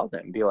 just tell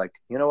them, be like,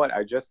 you know what,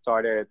 I just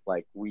started,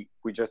 like, we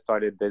just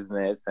started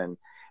business and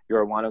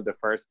you're one of the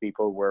first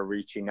people we're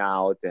reaching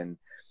out, and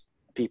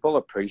people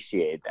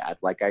appreciate that.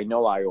 Like, I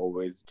know I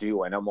always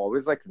do. And I'm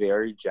always like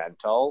very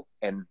gentle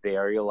and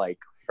very like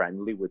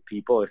friendly with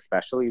people,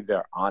 especially if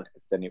they're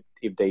honest. And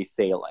if they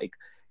say like,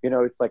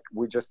 it's like,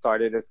 we just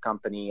started this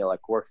company,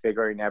 like we're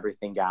figuring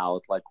everything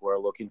out, like we're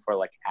looking for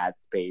like ad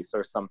space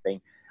or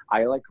something.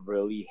 I like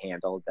really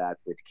handle that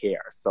with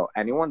care. So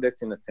anyone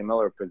that's in a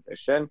similar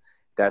position,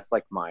 that's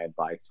like my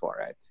advice for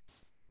it.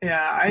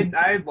 Yeah,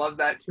 I love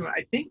that too.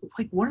 I think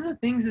like one of the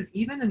things is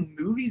even in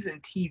movies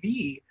and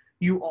TV,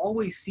 you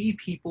always see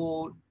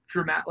people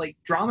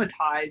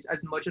dramatize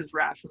as much as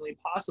rationally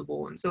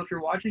possible. And so if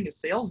you're watching a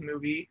sales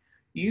movie,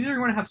 you either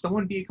going to have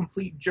someone be a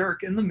complete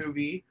jerk in the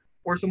movie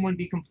or someone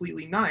be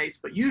completely nice,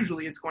 but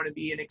usually it's going to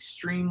be an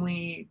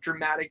extremely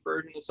dramatic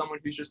version of someone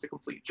who's just a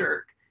complete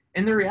jerk.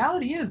 And the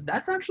reality is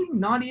that's actually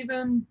not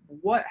even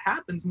what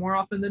happens more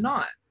often than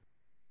not.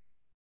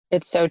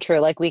 It's so true.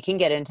 Like we can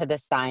get into the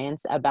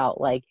science about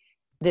like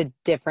the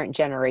different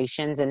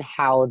generations and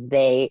how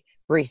they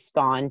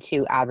respond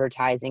to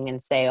advertising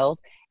and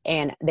sales.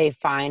 And they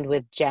find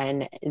with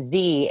Gen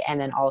Z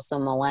and then also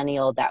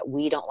millennial that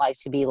we don't like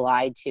to be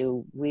lied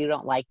to. We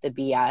don't like the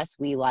BS.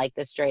 We like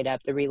the straight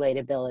up, the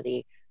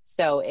relatability.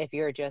 So if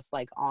you're just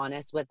like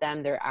honest with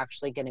them, they're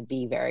actually going to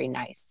be very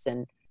nice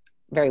and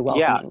very Yeah,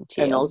 welcoming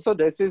to and you. also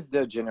this is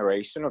the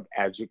generation of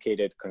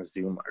educated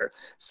consumer.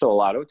 So a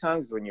lot of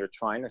times when you're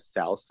trying to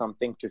sell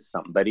something to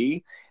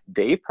somebody,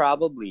 they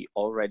probably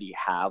already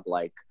have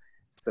like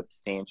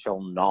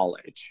substantial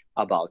knowledge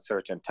about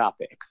certain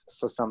topics.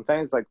 So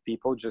sometimes like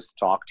people just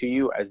talk to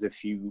you as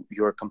if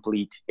you're a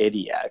complete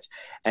idiot.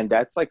 And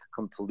that's like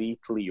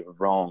completely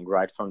wrong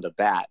right from the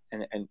bat.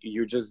 And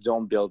you just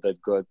don't build a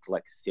good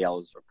like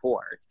sales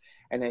report.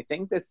 And I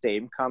think the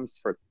same comes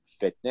for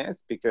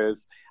fitness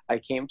because I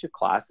came to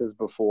classes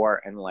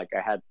before and like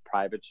I had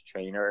private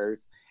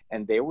trainers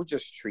and they would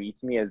just treat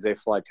me as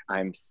if like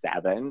I'm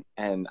 7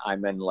 and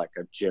I'm in like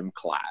a gym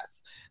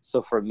class.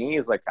 So for me,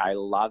 it's like I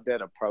love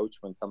that approach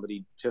when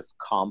somebody just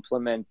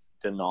compliments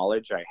the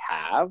knowledge I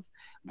have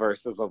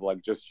versus of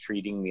like just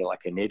treating me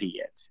like an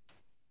idiot.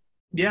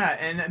 Yeah,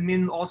 and I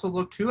mean, also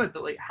look too at the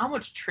like how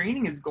much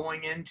training is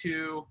going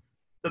into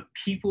the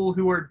people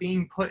who are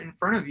being put in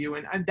front of you,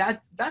 and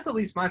that's at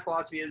least my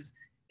philosophy is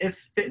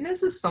if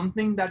fitness is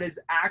something that is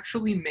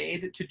actually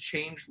made to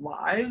change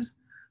lives,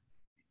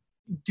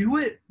 do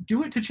it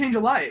to change a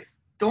life.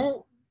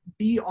 Don't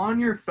be on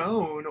your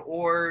phone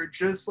or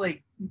just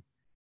like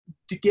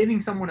giving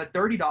someone a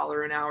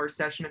 $30 an hour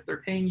session if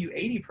they're paying you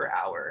 80 per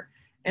hour.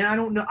 And I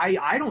don't know,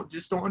 I don't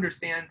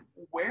understand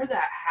where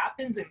that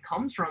happens and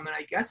comes from. And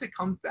I guess it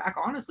comes back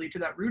honestly to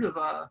that root of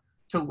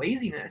to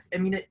laziness. I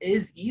mean, it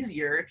is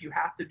easier if you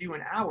have to do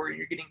an hour and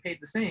you're getting paid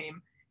the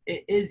same.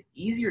 It is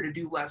easier to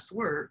do less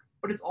work,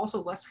 but it's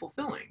also less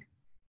fulfilling.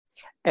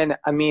 And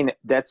I mean,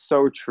 that's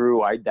so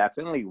true. I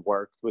definitely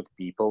worked with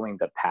people in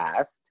the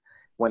past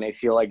when I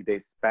feel like they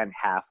spend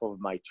half of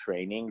my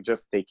training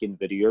just taking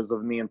videos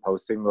of me and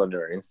posting on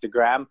their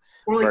Instagram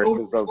Or like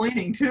over versus of,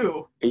 explaining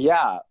too.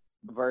 yeah,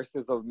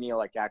 versus of me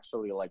like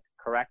actually like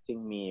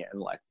correcting me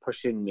and like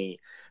pushing me.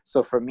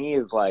 So for me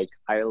is like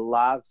I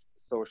love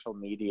social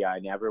media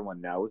and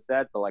everyone knows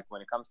that, but like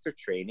when it comes to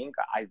training,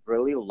 I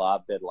really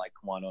loved it like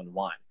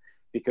one-on-one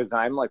because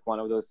I'm like one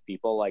of those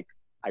people like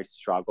I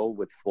struggle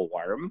with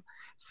form.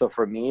 So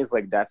for me, it's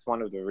like that's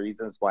one of the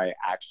reasons why I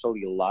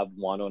actually love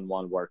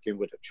one-on-one working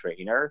with a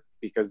trainer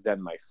because then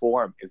my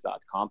form is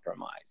not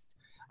compromised.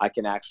 I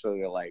can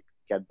actually like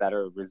get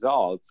better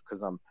results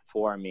because I'm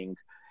performing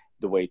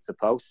the way it's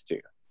supposed to.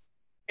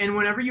 And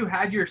whenever you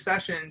had your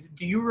sessions,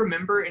 do you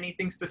remember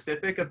anything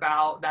specific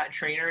about that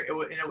trainer?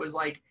 And it was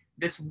like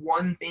this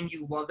one thing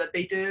you love that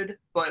they did,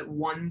 but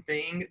one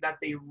thing that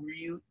you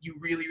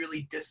really,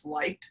 really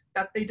disliked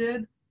that they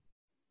did?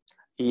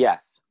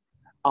 Yes.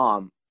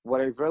 What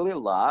I really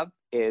love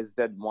is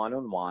that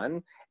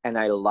one-on-one, and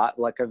I love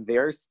like I'm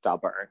very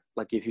stubborn.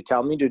 Like if you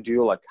tell me to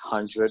do like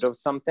 100 of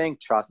something,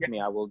 trust Yeah. me,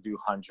 I will do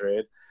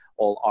 100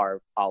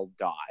 or I'll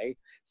die.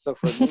 So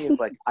for me, it's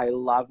like I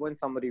love when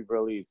somebody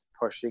really is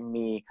pushing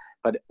me,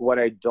 but what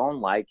I don't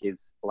like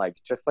is like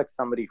just like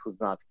somebody who's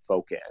not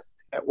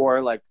focused.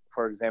 Or like,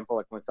 for example,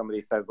 like when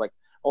somebody says like,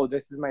 oh,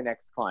 this is my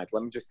next client,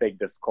 let me just take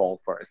this call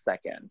for a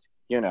second,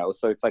 you know?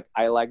 So it's like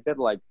I like that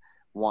like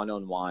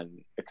one-on-one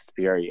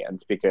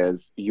experience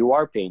because you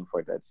are paying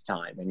for that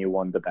time and you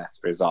want the best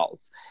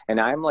results.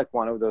 And I'm like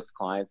one of those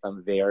clients,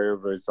 I'm very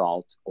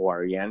result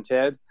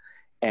oriented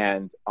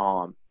and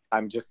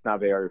I'm just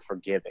not very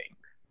forgiving.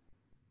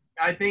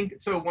 I think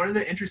so. One of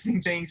the interesting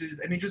things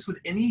is, I mean, just with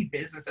any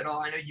business at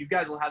all, I know you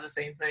guys will have the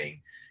same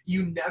thing.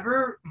 You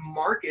never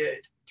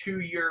market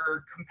to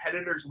your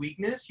competitor's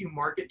weakness, you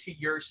market to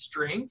your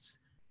strengths.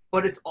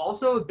 But it's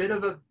also a bit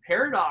of a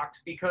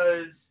paradox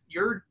because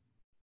your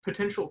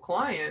potential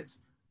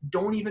clients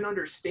don't even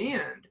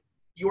understand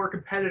your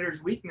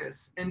competitor's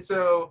weakness. And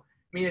so,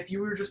 I mean, if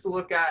you were just to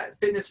look at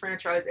fitness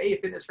franchise A,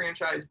 fitness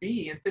franchise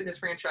B, and fitness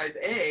franchise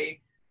A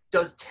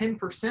does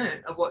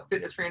 10% of what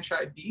fitness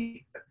franchise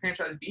B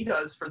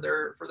does for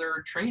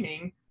their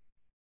training,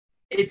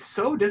 it's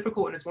so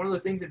difficult. And it's one of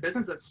those things in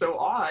business that's so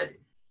odd.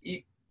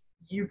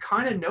 You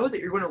kind of know that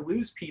you're going to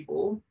lose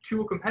people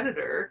to a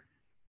competitor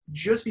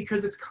just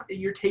because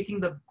you're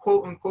taking the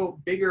quote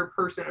unquote bigger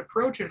person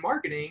approach in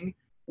marketing,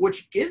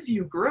 which gives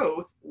you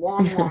growth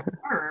long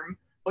term,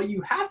 but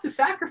you have to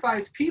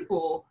sacrifice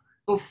people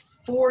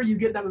before you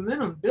get that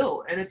momentum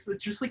built. And it's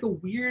just like a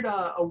weird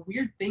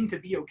thing to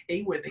be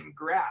okay with and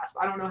grasp.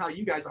 I don't know how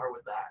you guys are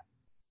with that.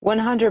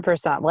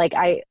 100%. Like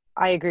I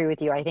agree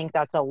with you. I think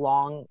that's a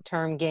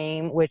long-term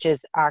game, which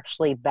is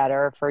actually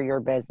better for your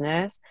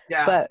business.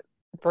 Yeah. But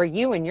for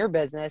you and your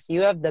business,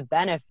 you have the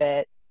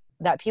benefit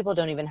that people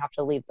don't even have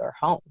to leave their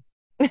home.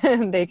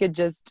 They could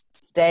just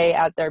stay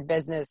at their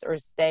business or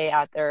stay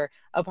at their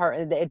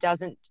apartment. It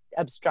doesn't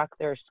obstruct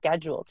their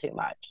schedule too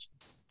much.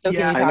 So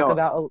can you talk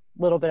about a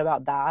little bit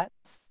about that?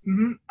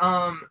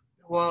 Mm-hmm.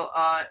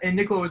 And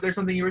Nicola, was there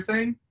something you were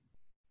saying?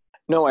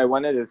 No, I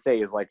wanted to say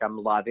is like I'm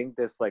loving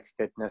this like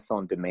fitness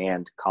on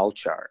demand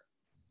culture.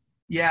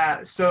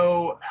 Yeah.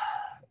 So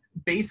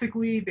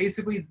basically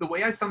the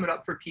way I sum it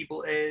up for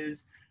people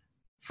is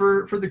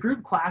for the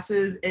group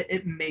classes,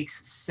 it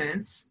makes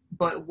sense,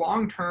 but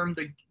long term,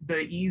 the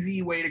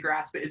easy way to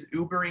grasp it is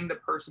Ubering the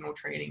personal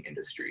training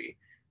industry.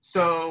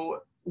 So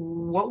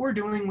what we're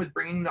doing with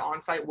bringing the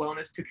on-site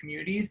wellness to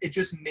communities, it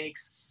just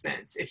makes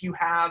sense. If you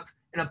have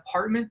an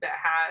apartment that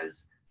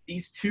has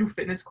these 2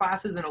 fitness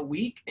classes in a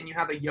week, and you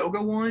have a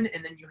yoga one,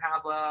 and then you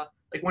have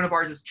like one of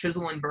ours is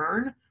Chisel and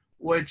Burn,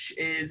 which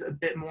is a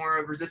bit more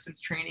of resistance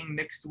training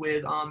mixed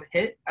with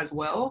HIIT as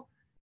well,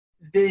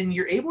 then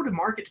you're able to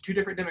market to 2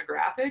 different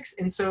demographics.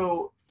 And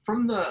so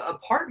from the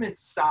apartment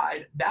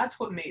side, that's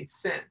what made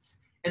sense.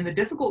 And the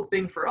difficult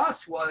thing for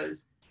us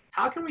was,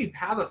 how can we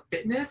have a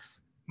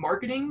fitness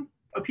marketing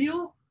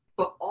appeal,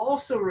 but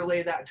also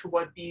relay that to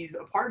what these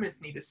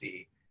apartments need to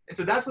see? And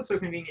so that's what's so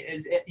convenient,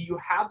 is you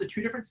have the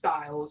 2 different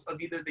styles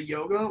of either the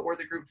yoga or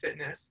the group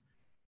fitness,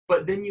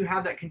 but then you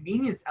have that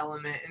convenience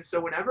element. And so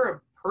whenever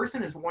a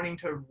person is wanting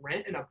to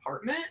rent an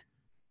apartment,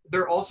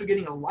 they're also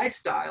getting a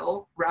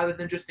lifestyle rather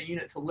than just a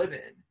unit to live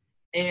in.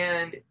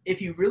 And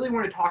if you really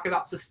want to talk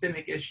about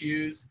systemic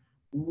issues,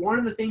 one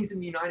of the things in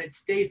the United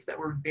States that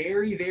we're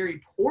very,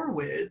 very poor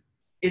with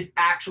is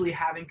actually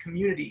having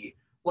community.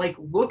 Like,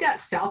 look at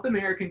South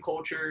American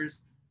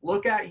cultures,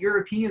 look at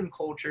European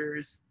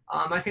cultures.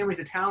 My family's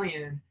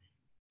Italian.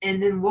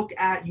 And then look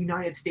at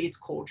United States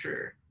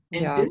culture.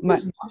 And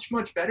Denver's much,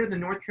 much better than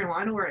North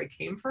Carolina, where I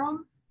came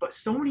from. But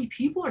so many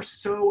people are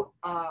so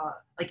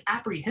like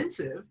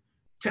apprehensive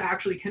to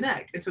actually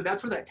connect. And so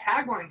that's where that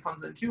tagline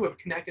comes in too, of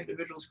connect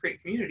individuals,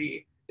 create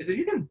community, is if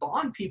you can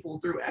bond people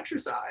through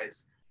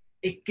exercise,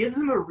 it gives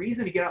them a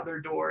reason to get out their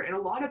door. And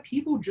a lot of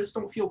people just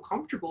don't feel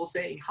comfortable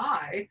saying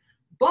hi.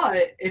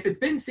 But if it's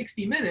been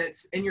 60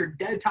 minutes and you're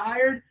dead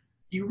tired,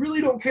 you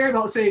really don't care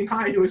about saying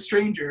hi to a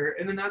stranger.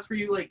 And then that's where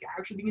you like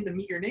actually begin to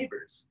meet your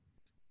neighbors.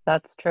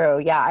 That's true.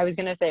 Yeah. I was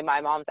going to say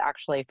my mom's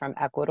actually from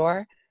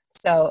Ecuador.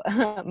 So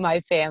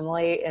my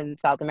family in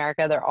South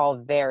America, they're all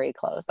very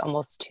close,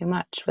 almost too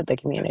much with the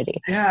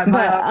community. Yeah.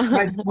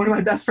 One of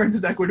my best friends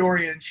is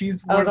Ecuadorian.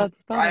 She's one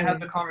that's funny. I have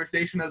the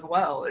conversation as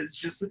well. It's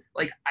just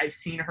like, I've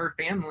seen her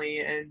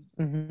family, and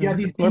yeah,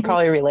 these people, we're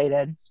probably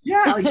related.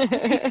 Yeah. Like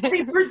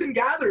 8-person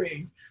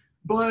gatherings,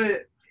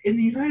 but in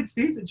the United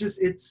States,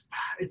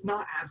 it's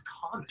not as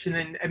common. And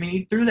then, I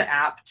mean, through the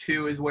app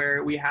too is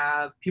where we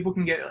have, people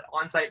can get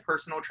on-site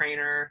personal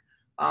trainer,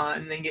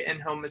 and then get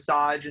in-home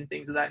massage and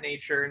things of that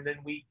nature. And then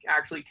we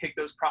actually kick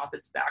those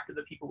profits back to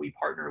the people we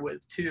partner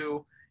with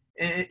too.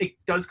 And it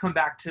does come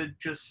back to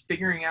just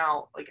figuring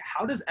out, like,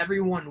 how does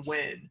everyone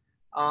win?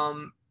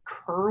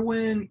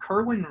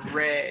 Kerwin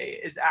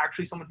Ray is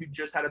actually someone who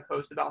just had a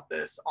post about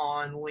this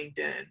on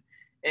LinkedIn.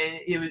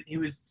 And he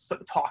was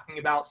talking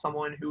about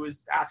someone who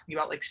was asking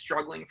about like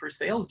struggling for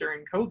sales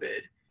during COVID.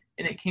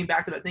 And it came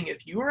back to that thing.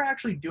 If you are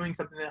actually doing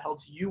something that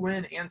helps you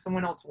win and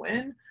someone else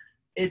win,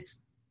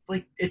 it's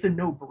a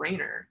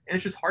no-brainer. And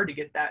it's just hard to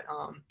get that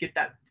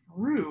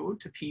through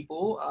to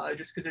people,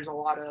 just because there's a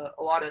lot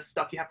of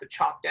stuff you have to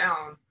chop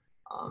down,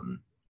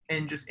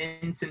 and just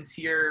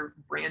insincere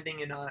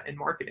branding and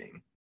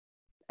marketing.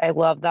 I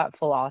love that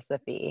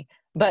philosophy.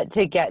 But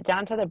to get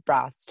down to the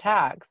brass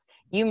tacks,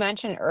 you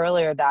mentioned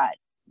earlier that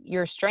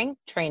your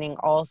strength training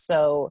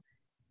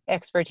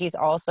expertise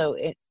also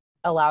it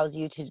allows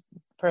you to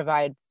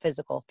provide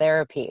physical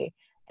therapy.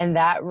 And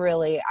that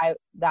really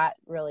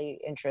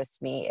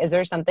interests me. Is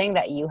there something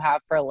that you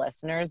have for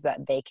listeners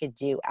that they could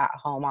do at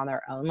home on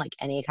their own, like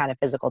any kind of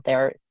physical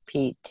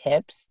therapy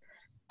tips,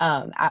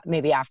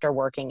 maybe after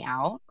working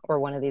out or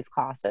one of these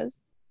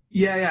classes?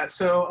 Yeah.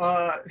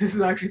 So this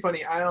is actually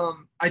funny.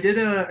 I did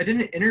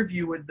an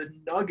interview with the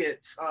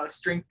Nuggets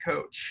strength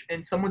coach,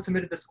 and someone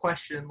submitted this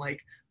question,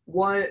 like,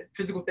 what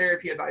physical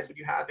therapy advice would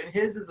you have? And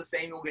his is the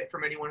same you'll get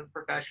from anyone in the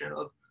profession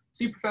of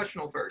see a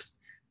professional first.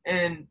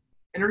 And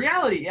in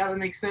reality, yeah, that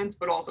makes sense.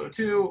 But also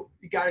too,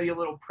 you got to be a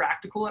little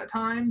practical at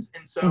times.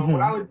 And so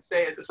what I would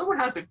say is, if someone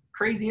has a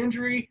crazy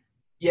injury,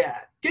 yeah,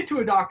 get to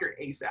a doctor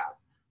ASAP.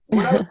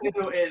 What I would say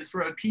though is,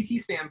 from a PT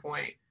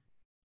standpoint,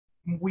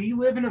 we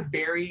live in a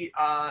very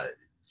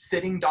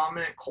sitting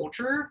dominant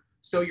culture.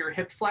 So your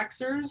hip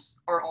flexors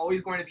are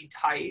always going to be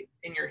tight,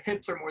 and your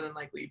hips are more than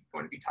likely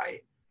going to be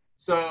tight.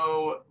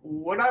 So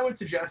what I would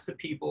suggest to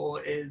people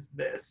is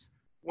this: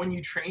 when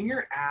you train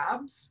your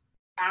abs,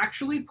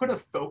 actually put a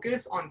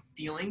focus on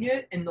feeling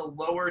it in the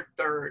lower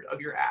third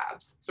of your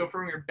abs. So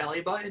from your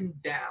belly button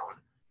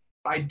down.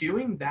 By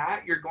doing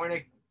that, you're going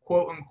to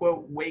quote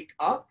unquote wake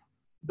up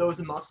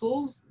those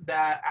muscles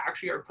that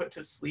actually are put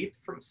to sleep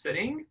from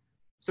sitting.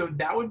 So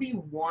that would be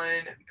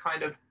one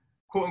kind of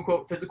quote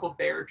unquote physical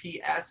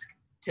therapy-esque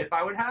tip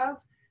I would have.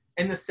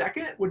 And the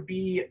second would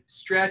be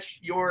stretch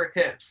your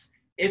hips.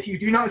 If you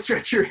do not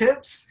stretch your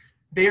hips,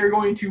 they are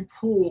going to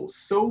pull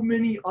so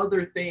many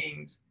other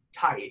things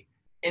tight.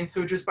 And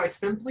so just by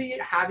simply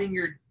having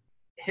your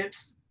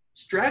hips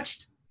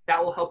stretched,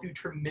 that will help you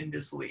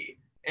tremendously.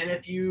 And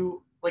if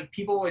you, like,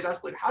 people always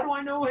ask, like, how do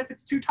I know if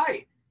it's too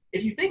tight?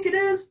 If you think it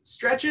is,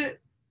 stretch it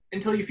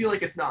until you feel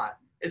like it's not.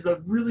 Is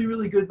a really,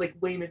 really good, like,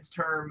 layman's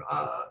term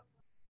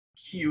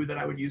cue that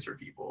I would use for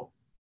people.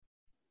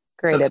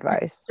 Great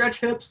advice. Stretch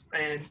hips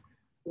and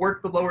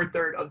work the lower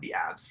third of the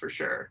abs for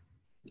sure.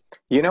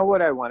 You know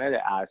what I wanted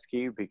to ask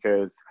you,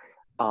 because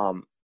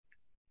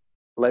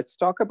let's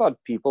talk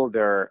about people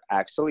that are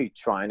actually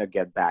trying to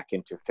get back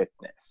into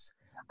fitness.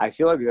 I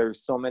feel like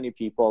there's so many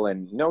people,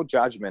 and no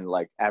judgment,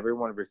 like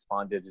everyone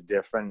responded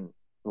different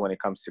when it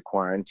comes to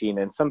quarantine,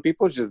 and some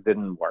people just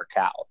didn't work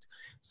out.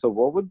 So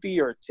what would be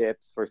your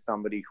tips for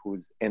somebody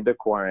who's in the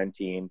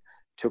quarantine,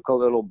 took a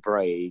little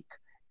break,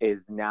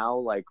 is now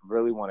like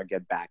really want to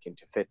get back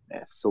into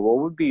fitness? So what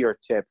would be your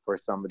tip for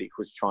somebody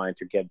who's trying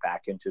to get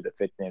back into the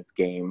fitness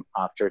game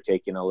after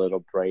taking a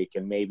little break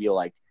and maybe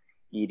like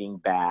eating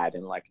bad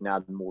and like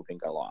not moving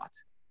a lot?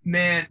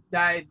 Man,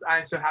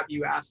 I'm so happy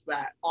you asked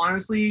that.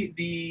 Honestly,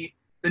 the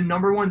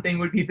number one thing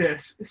would be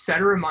this: set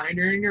a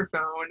reminder in your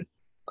phone,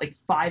 like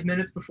 5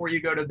 minutes before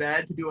you go to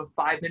bed, to do a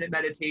 5-minute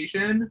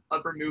meditation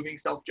of removing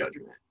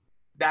self-judgment.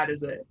 That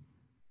is it.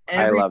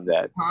 I love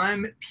that.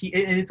 Time, and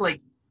it's like,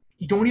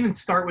 you don't even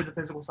start with the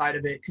physical side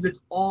of it because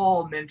it's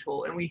all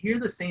mental. And we hear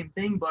the same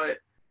thing, but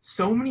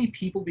so many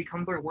people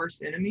become their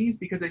worst enemies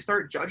because they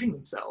start judging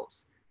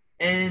themselves.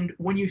 And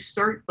when you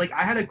start, like,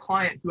 I had a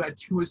client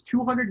who was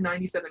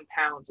 297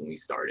 pounds when we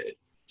started.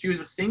 She was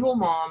a single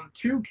mom,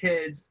 2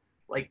 kids,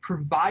 like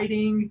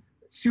providing,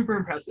 super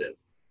impressive.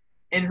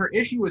 And her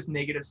issue was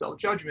negative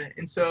self-judgment.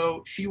 And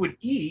so she would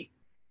eat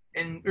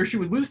or she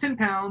would lose 10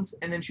 pounds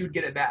and then she would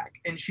get it back.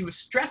 And she was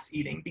stress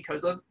eating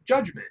because of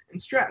judgment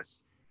and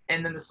stress.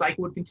 And then the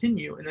cycle would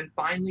continue. And then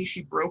finally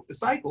she broke the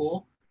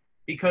cycle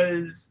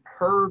because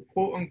her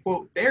quote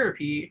unquote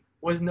therapy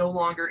was no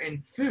longer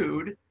in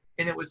food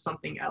and it was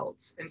something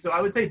else. And so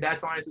I would say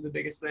that's honestly the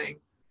biggest thing.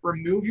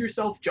 Remove your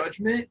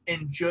self-judgment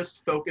and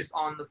just focus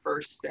on the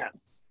first step.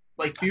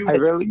 Like do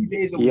 2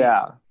 days a week.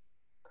 Yeah.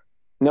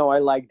 No, I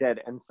like that.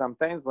 And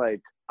sometimes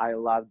like I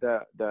love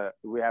the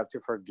we have to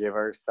forgive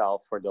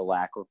ourselves for the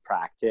lack of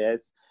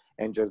practice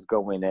and just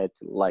go in it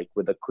like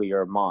with a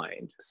clear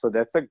mind. So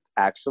that's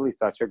actually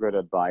such a good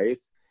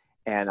advice.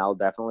 And I'll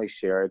definitely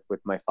share it with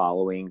my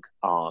following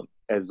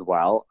as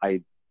well.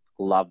 I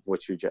love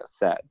what you just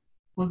said.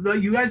 Well, though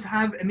you guys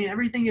have, I mean,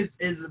 everything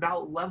is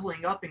about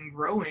leveling up and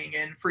growing.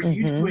 And for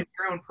you to in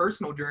your own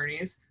personal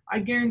journeys, I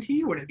guarantee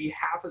you wouldn't be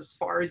half as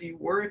far as you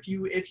were if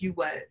you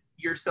let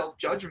your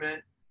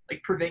self-judgment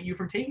like prevent you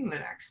from taking the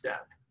next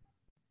step.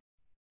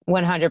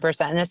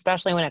 100%. And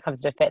especially when it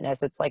comes to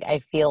fitness, it's like I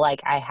feel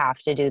like I have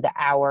to do the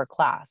hour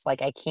class.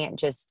 Like I can't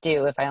just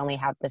do, if I only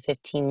have the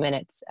 15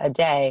 minutes a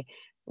day,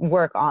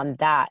 work on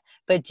that.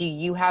 But do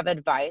you have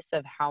advice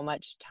of how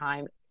much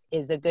time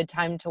is a good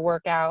time to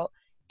work out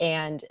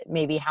and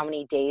maybe how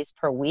many days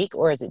per week,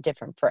 or is it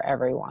different for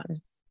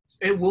everyone?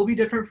 It will be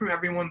different from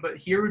everyone, but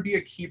here would be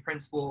a key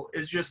principle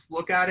is just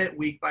look at it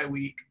week by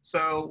week.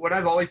 So what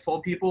I've always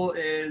told people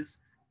is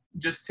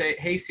just say,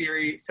 hey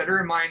Siri, set a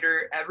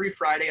reminder every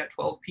Friday at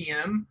 12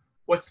 p.m.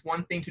 What's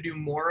one thing to do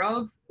more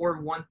of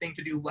or one thing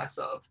to do less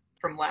of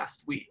from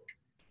last week?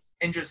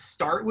 And just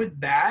start with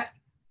that,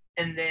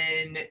 and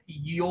then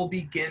you'll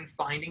begin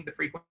finding the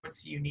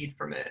frequency you need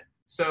from it.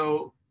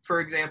 So for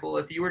example,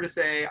 if you were to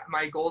say,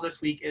 my goal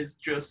this week is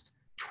just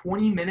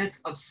 20 minutes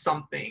of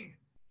something,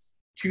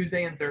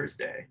 Tuesday and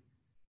Thursday,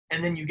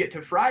 and then you get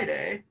to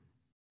Friday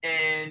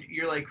and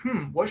you're like,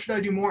 what should I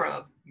do more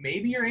of?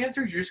 Maybe your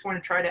answer is you're just going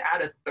to try to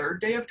add a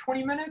third day of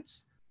 20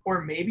 minutes, or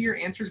maybe your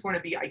answer is going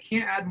to be, I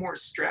can't add more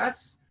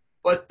stress,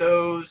 but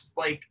those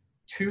like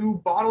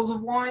 2 bottles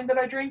of wine that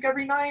I drink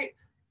every night,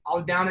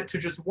 I'll down it to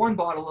just 1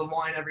 bottle of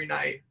wine every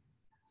night.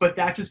 But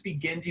that just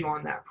begins you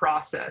on that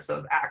process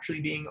of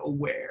actually being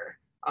aware.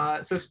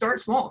 So start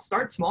small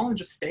and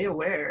just stay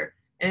aware.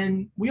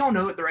 And we all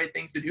know what the right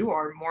things to do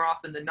are more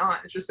often than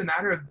not. It's just a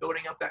matter of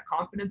building up that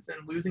confidence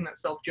and losing that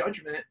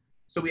self-judgment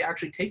so we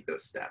actually take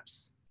those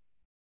steps.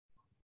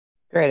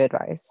 Great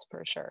advice,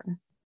 for sure.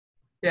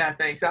 Yeah,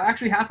 thanks. That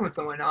actually happened with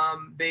someone.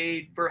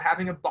 They were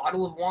having a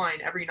bottle of wine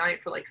every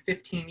night for like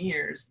 15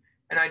 years.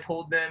 And I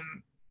told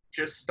them,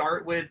 just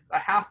start with a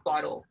half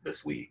bottle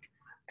this week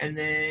and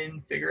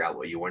then figure out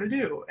what you want to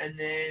do. And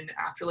then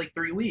after like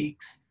 3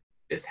 weeks,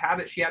 this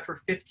habit she had for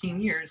 15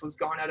 years was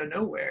gone out of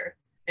nowhere.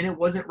 And it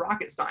wasn't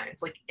rocket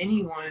science. Like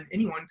anyone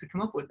could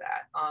come up with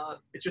that.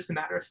 It's just a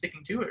matter of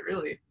sticking to it,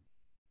 really.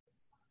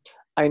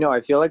 I know.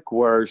 I feel like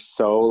we're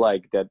so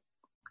like that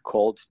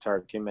cold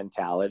turkey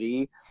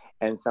mentality.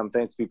 And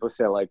sometimes people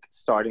say like,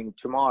 starting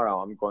tomorrow,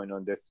 I'm going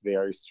on this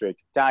very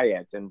strict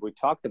diet. And we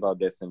talked about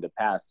this in the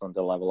past on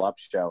the Level Up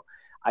show.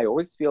 I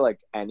always feel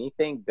like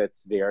anything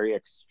that's very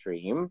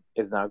extreme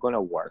is not going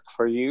to work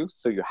for you.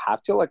 So you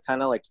have to like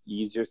kind of like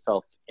ease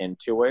yourself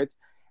into it.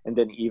 And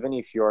then even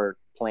if you're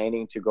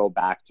planning to go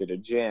back to the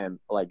gym,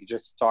 like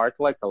just start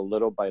like a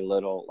little by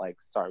little,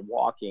 like start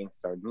walking,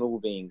 start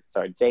moving,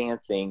 start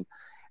dancing.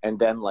 And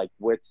then like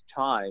with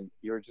time,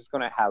 you're just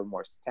going to have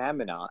more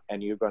stamina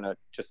and you're going to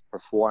just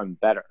perform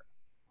better.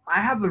 I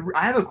have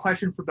a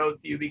question for both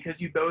of you, because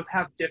you both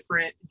have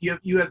different,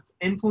 you have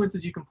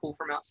influences you can pull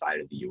from outside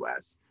of the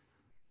US.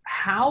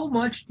 How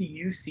much do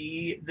you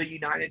see the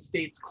United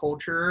States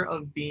culture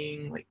of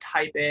being like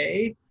type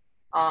A?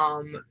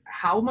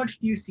 How much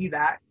do you see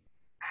that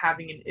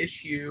having an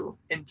issue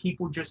and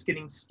people just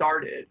getting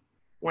started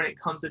when it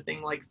comes to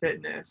things like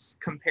fitness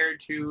compared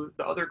to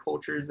the other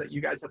cultures that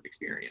you guys have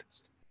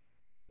experienced?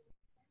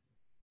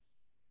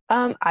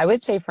 I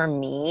would say for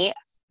me,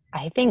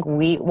 I think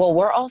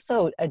we're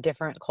also a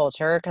different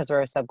culture because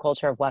we're a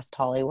subculture of West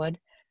Hollywood.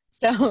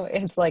 So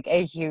it's like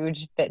a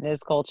huge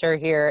fitness culture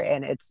here,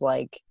 and it's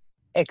like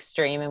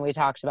extreme. And we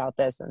talked about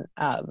this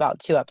about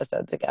 2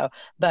 episodes ago,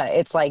 but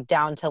it's like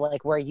down to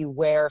like where you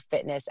wear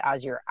fitness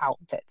as your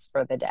outfits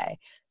for the day.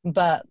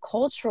 But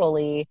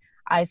culturally,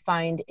 I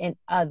find in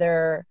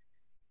other,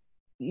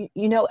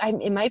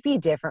 it might be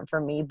different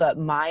for me, but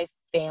my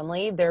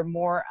family, they're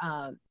more,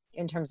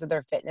 in terms of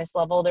their fitness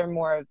level,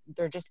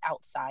 they're just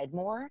outside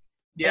more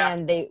Yeah.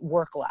 and they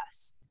work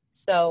less.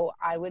 So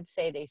I would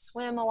say they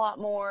swim a lot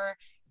more,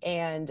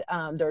 and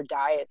their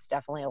diet's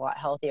definitely a lot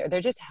healthier.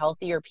 They're just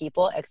healthier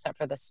people, except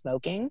for the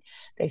smoking.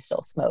 They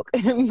still smoke,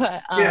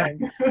 but Yeah.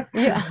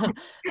 yeah,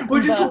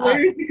 Which is but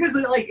hilarious because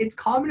like it's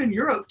common in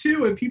Europe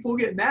too, and people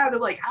get mad. They're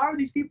like, "How are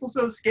these people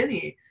so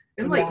skinny?"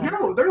 And like,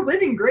 no, yes, they're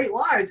living great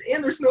lives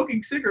and they're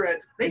smoking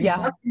cigarettes. They yeah.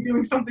 must be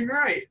doing something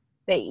right.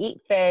 They eat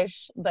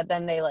fish, but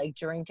then they like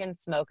drink and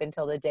smoke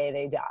until the day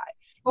they die.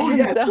 Oh And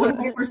yeah, so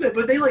 100%.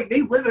 But they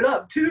live it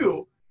up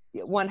too.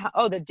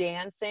 the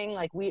dancing,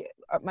 like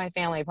my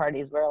family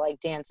parties were like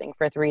dancing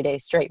for 3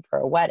 days straight for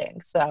a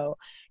wedding. So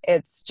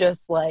it's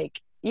just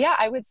like, yeah,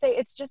 I would say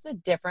it's just a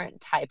different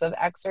type of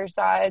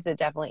exercise. It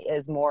definitely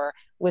is more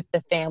with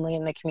the family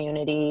and the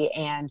community,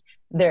 and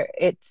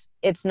it's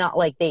not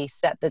like they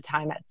set the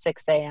time at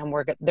 6 a.m.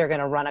 They're going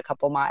to run a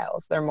couple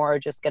miles. They're more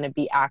just going to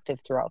be active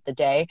throughout the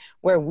day,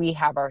 where we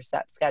have our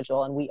set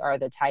schedule, and we are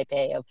the type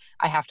A of,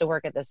 I have to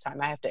work at this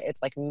time.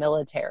 It's like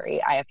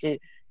military. I have to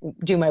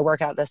do my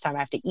workout this time. I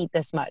have to eat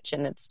this much,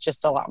 and it's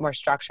just a lot more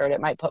structured.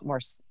 It might put more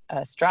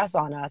stress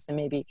on us, and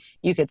maybe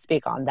you could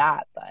speak on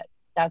that, but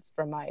that's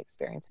from my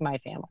experience, my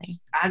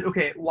family. And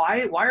okay, why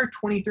are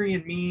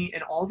 23andMe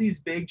and all these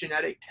big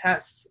genetic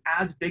tests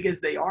as big as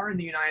they are in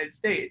the United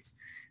States?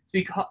 It's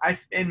because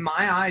in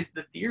my eyes,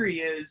 the theory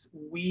is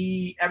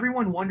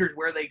everyone wonders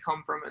where they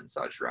come from and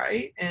such,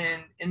 right?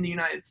 And in the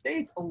United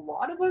States, a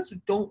lot of us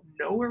don't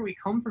know where we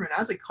come from, and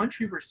as a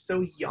country, we're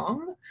so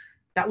young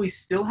that we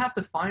still have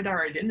to find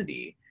our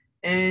identity.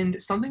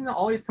 And something that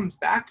always comes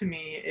back to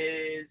me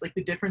is like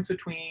the difference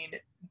between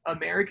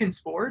American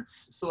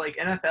sports, so like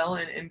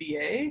NFL and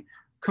NBA,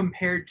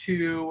 compared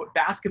to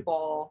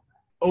basketball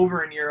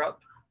over in Europe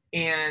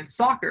and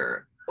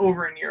soccer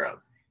over in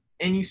Europe.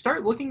 And you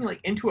start looking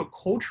like into a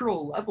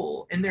cultural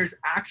level, and there's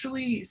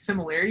actually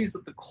similarities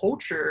of the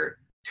culture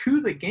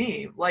to the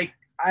game. Like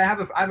I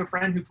have a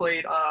friend who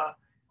played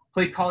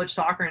college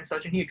soccer and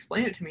such, and he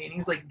explained it to me, and he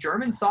was like,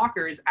 German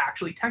soccer is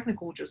actually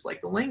technical just like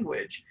the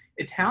language.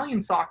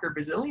 Italian soccer,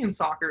 Brazilian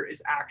soccer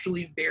is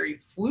actually very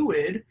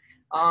fluid,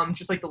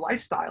 just like the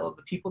lifestyle of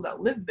the people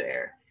that live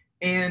there.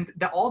 And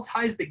that all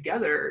ties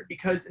together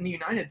because in the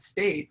United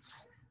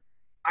States,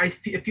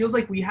 it feels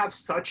like we have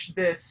such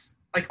this,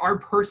 like our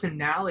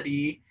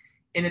personality,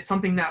 and it's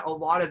something that a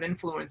lot of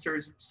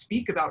influencers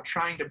speak about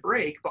trying to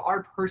break, but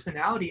our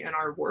personality and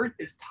our worth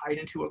is tied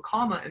into a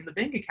comma in the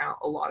bank account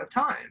a lot of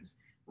times,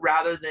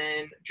 rather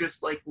than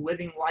just like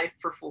living life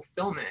for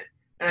fulfillment.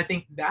 And I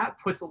think that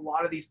puts a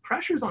lot of these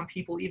pressures on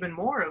people even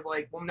more of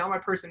like, well, now my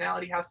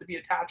personality has to be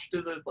attached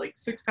to the like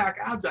 6-pack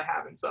abs I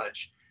have and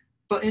such.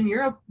 But in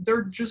Europe,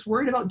 they're just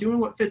worried about doing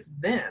what fits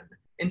them.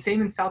 And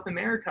same in South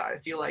America, I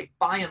feel like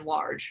by and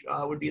large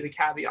would be the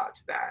caveat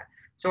to that.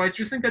 So I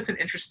just think that's an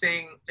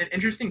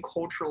interesting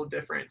cultural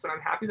difference. And I'm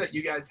happy that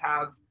you guys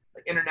have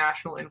like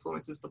international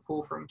influences to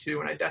pull from too.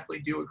 And I definitely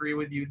do agree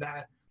with you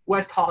that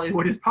West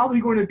Hollywood is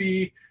probably going to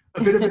be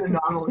a bit of an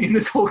anomaly in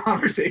this whole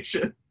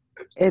conversation.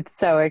 It's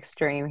so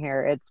extreme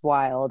here. It's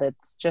wild.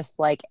 It's just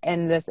like,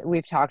 and this,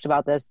 we've talked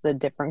about this, the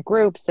different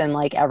groups, and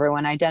like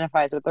everyone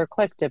identifies with their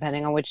clique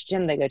depending on which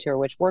gym they go to or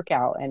which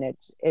workout. And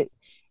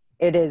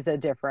it is a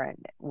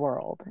different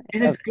world.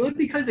 And it's good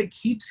because it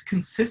keeps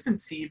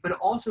consistency, but it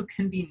also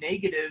can be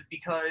negative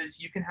because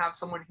you can have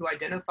someone who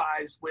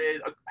identifies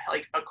with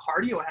a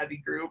cardio heavy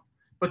group,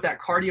 but that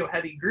cardio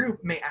heavy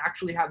group may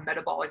actually have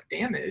metabolic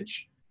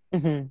damage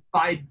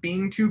by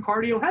being too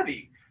cardio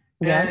heavy.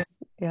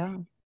 Yes. Yeah.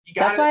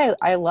 That's why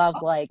I love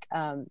like,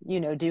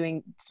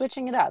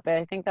 switching it up.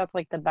 I think that's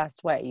like the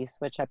best way. You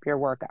switch up your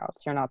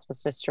workouts. You're not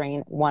supposed to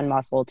strain one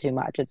muscle too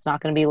much. It's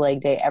not going to be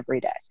leg day every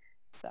day.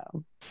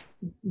 So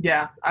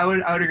yeah, I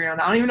would agree on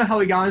that. I don't even know how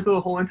we got into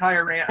the whole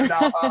entire rant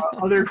about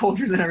other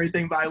cultures and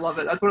everything, but I love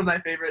it. That's one of my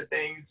favorite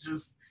things.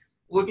 Just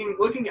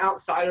looking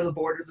outside of the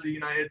borders of the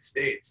United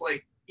States.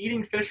 Like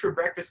eating fish for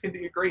breakfast can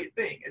be a great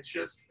thing.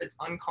 It's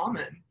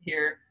uncommon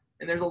here,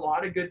 and there's a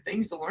lot of good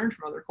things to learn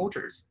from other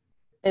cultures.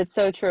 It's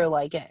so true.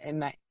 Like in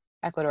my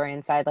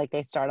Ecuadorian side, like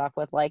they start off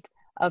with like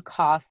a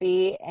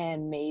coffee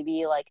and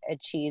maybe like a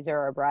cheese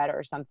or a bread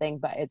or something,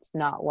 but it's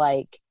not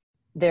like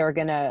they're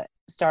gonna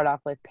start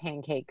off with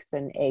pancakes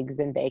and eggs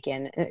and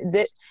bacon.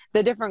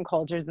 The different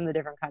cultures in the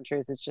different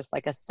countries, it's just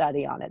like a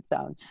study on its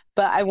own.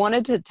 But I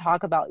wanted to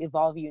talk about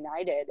Evolve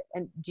United.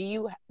 And do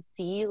you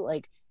see,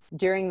 like,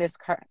 during this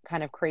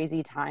kind of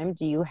crazy time,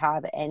 do you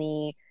have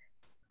any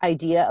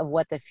idea of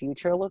what the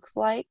future looks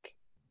like?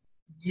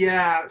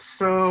 Yeah,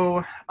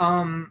 so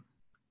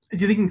Do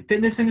you think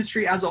fitness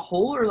industry as a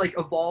whole, or like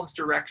Evolve's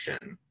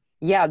direction?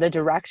 Yeah, the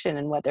direction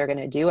and what they're going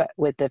to do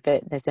with the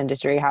fitness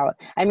industry.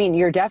 I mean,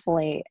 you're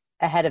definitely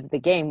ahead of the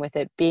game with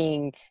it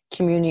being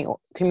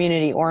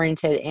community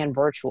oriented and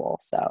virtual.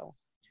 So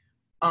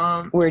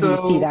where do you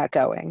see that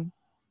going?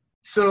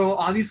 So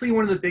obviously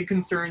one of the big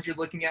concerns you're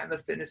looking at in the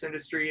fitness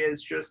industry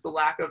is just the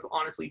lack of,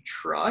 honestly,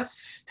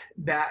 trust,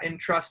 and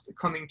trust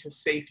coming to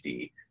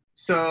safety.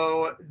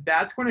 So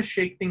that's going to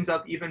shake things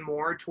up even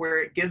more to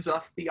where it gives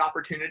us the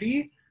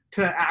opportunity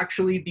to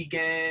actually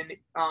begin.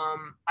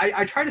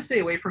 I try to stay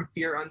away from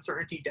fear,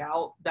 uncertainty,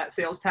 doubt, that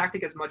sales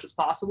tactic as much as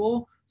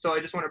possible. So I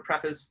just want to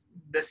preface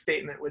this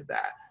statement with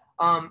that.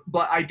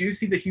 But I do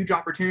see the huge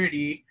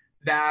opportunity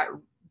that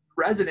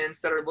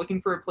residents that are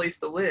looking for a place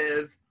to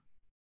live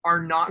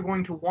are not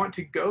going to want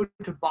to go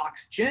to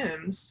box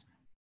gyms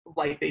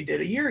like they did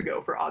a year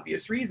ago for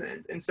obvious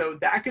reasons. And so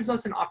that gives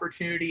us an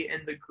opportunity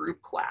in the group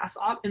class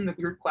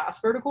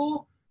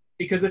vertical,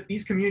 because if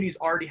these communities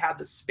already have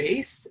the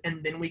space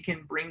and then we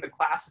can bring the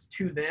classes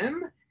to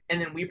them and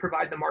then we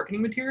provide the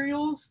marketing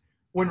materials,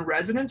 when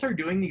residents are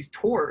doing these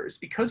tours,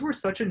 because we're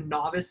such a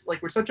novice,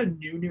 like we're such a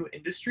new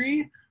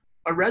industry,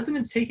 a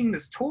resident's taking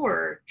this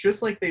tour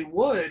just like they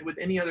would with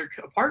any other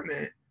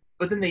apartment.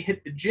 But then they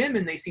hit the gym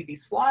and they see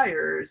these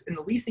flyers and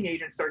the leasing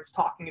agent starts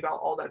talking about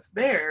all that's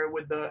there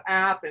with the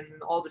app and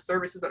all the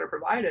services that are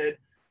provided.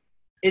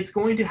 It's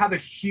going to have a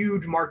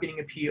huge marketing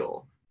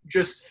appeal.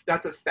 Just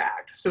that's a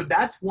fact. So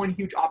that's one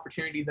huge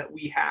opportunity that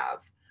we have.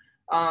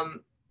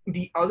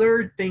 The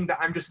other thing that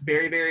I'm just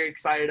very, very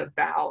excited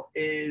about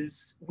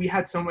is we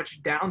had so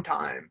much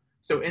downtime.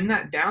 So in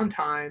that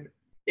downtime,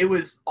 it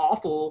was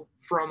awful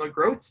from a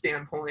growth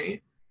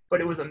standpoint, but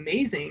it was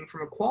amazing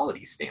from a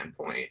quality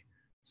standpoint.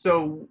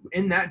 So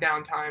in that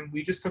downtime,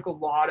 we just took a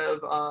lot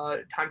of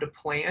time to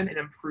plan and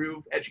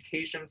improve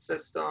education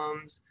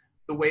systems,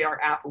 the way our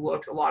app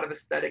looks, a lot of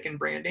aesthetic and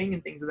branding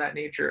and things of that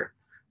nature.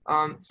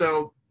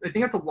 So I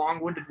think that's a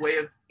long-winded way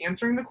of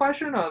answering the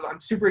question of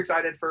I'm super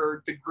excited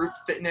for the group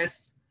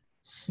fitness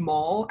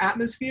small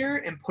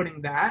atmosphere and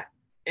putting that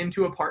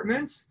into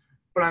apartments.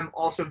 But I'm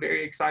also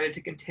very excited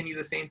to continue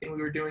the same thing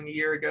we were doing a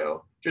year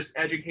ago, just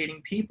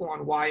educating people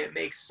on why it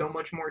makes so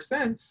much more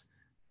sense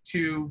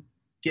to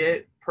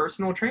get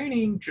personal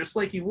training just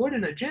like you would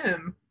in a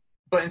gym,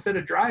 but instead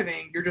of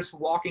driving, you're just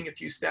walking a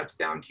few steps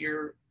down to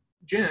your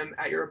gym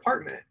at your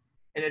apartment.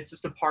 And it's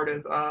just a part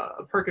of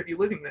a perk of you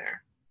living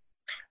there.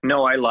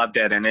 No, I love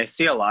that. And I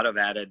see a lot of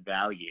added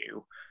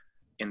value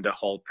in the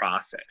whole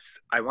process.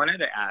 I wanted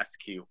to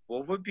ask you,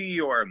 what would be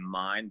your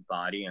mind,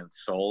 body, and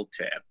soul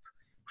tip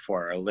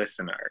for our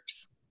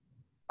listeners?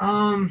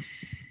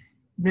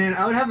 Man,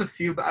 I would have a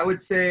few, but I would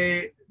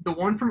say the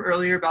one from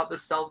earlier about the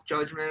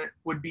self-judgment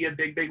would be a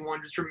big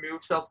one. Just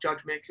remove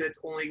self-judgment because it's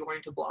only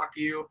going to block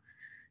you.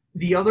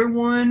 The other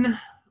one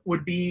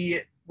would be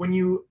when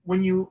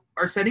you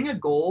are setting a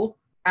goal,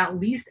 at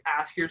least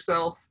ask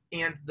yourself,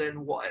 and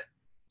then what?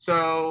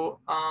 So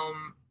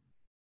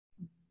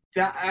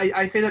that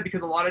I say that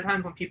because a lot of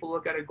times when people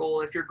look at a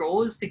goal, if your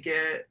goal is to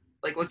get,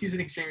 like, let's use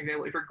an extreme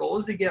example. If your goal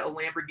is to get a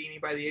Lamborghini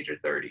by the age of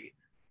 30,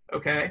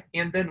 okay,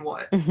 and then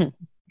what?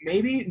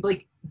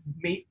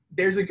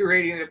 There's a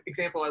great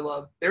example I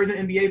love. There was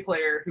an NBA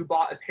player who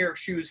bought a pair of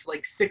shoes for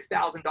like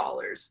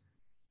 $6,000.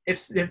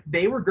 If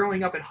they were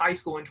growing up in high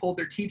school and told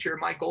their teacher,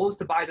 my goal is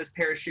to buy this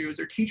pair of shoes,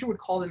 their teacher would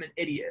call them an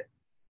idiot.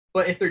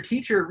 But if their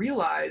teacher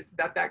realized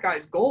that that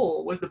guy's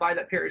goal was to buy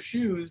that pair of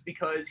shoes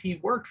because he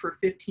worked for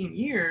 15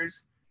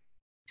 years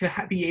to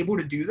be able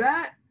to do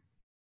that,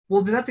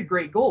 well, then that's a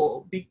great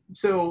goal.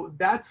 So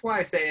that's why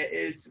I say it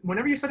is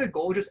whenever you set a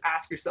goal, just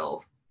ask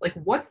yourself, like,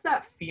 what's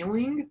that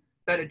feeling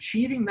that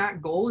achieving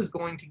that goal is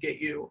going to get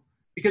you?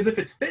 Because if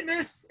it's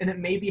fitness and it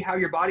may be how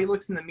your body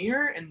looks in the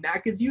mirror and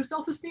that gives you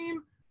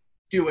self-esteem,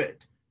 do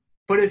it.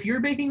 But if you're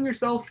making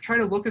yourself try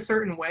to look a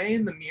certain way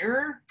in the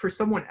mirror for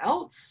someone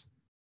else,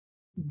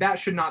 that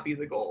should not be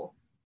the goal.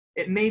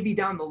 It may be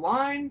down the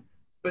line,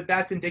 but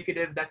that's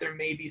indicative that there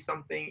may be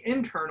something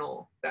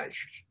internal that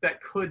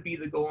could be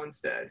the goal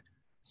instead.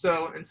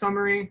 So in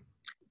summary,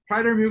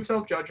 try to remove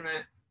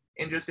self-judgment,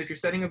 and just if you're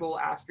setting a goal,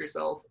 ask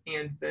yourself,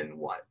 and then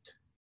what?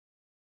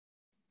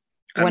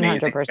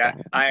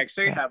 100%. I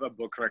actually have a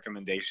book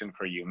recommendation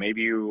for you.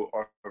 Maybe you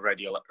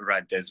already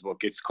read this book.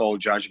 It's called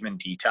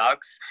Judgment Detox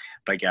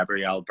by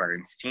Gabrielle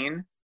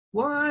Bernstein.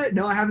 What?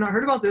 No, I have not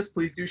heard about this.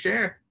 Please do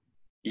share.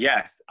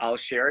 Yes, I'll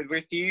share it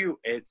with you.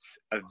 It's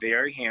a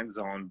very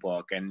hands-on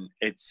book and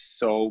it's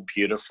so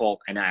beautiful.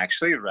 And I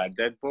actually read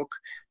that book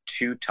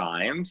 2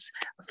 times.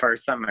 The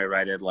first time I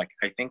read it,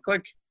 I think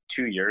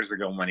 2 years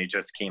ago when it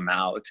just came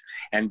out,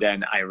 and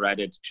then I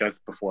read it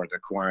just before the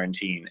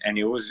quarantine, and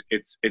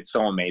it's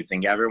so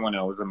amazing. Everyone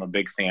knows I'm a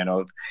big fan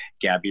of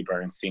Gabby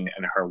Bernstein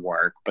and her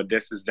work, but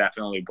this is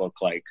definitely a book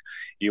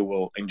you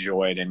will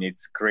enjoy it, and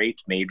it's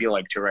great maybe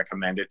to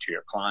recommend it to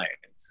your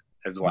clients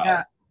as well.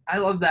 Yeah, I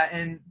love that.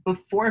 And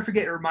before I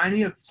forget, it reminded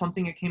me of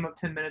something that came up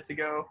 10 minutes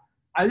ago.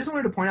 I just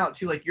wanted to point out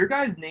too, your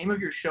guys' name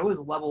of your show is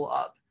Level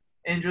Up.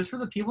 And just for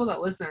the people that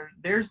listen,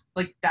 there's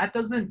like, that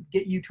doesn't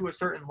get you to a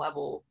certain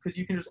level, because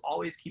you can just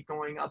always keep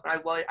going up.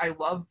 And I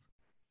love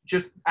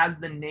just as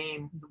the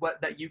name,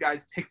 that you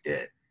guys picked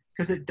it,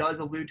 because it does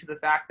allude to the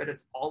fact that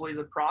it's always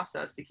a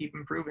process to keep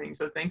improving.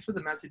 So thanks for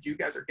the message you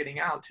guys are getting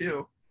out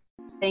too.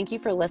 Thank you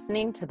for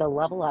listening to the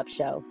Level Up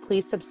Show.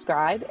 Please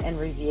subscribe and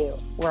review.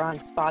 We're on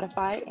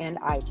Spotify and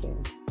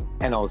iTunes.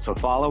 And also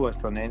follow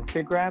us on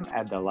Instagram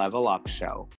at The Level Up Show.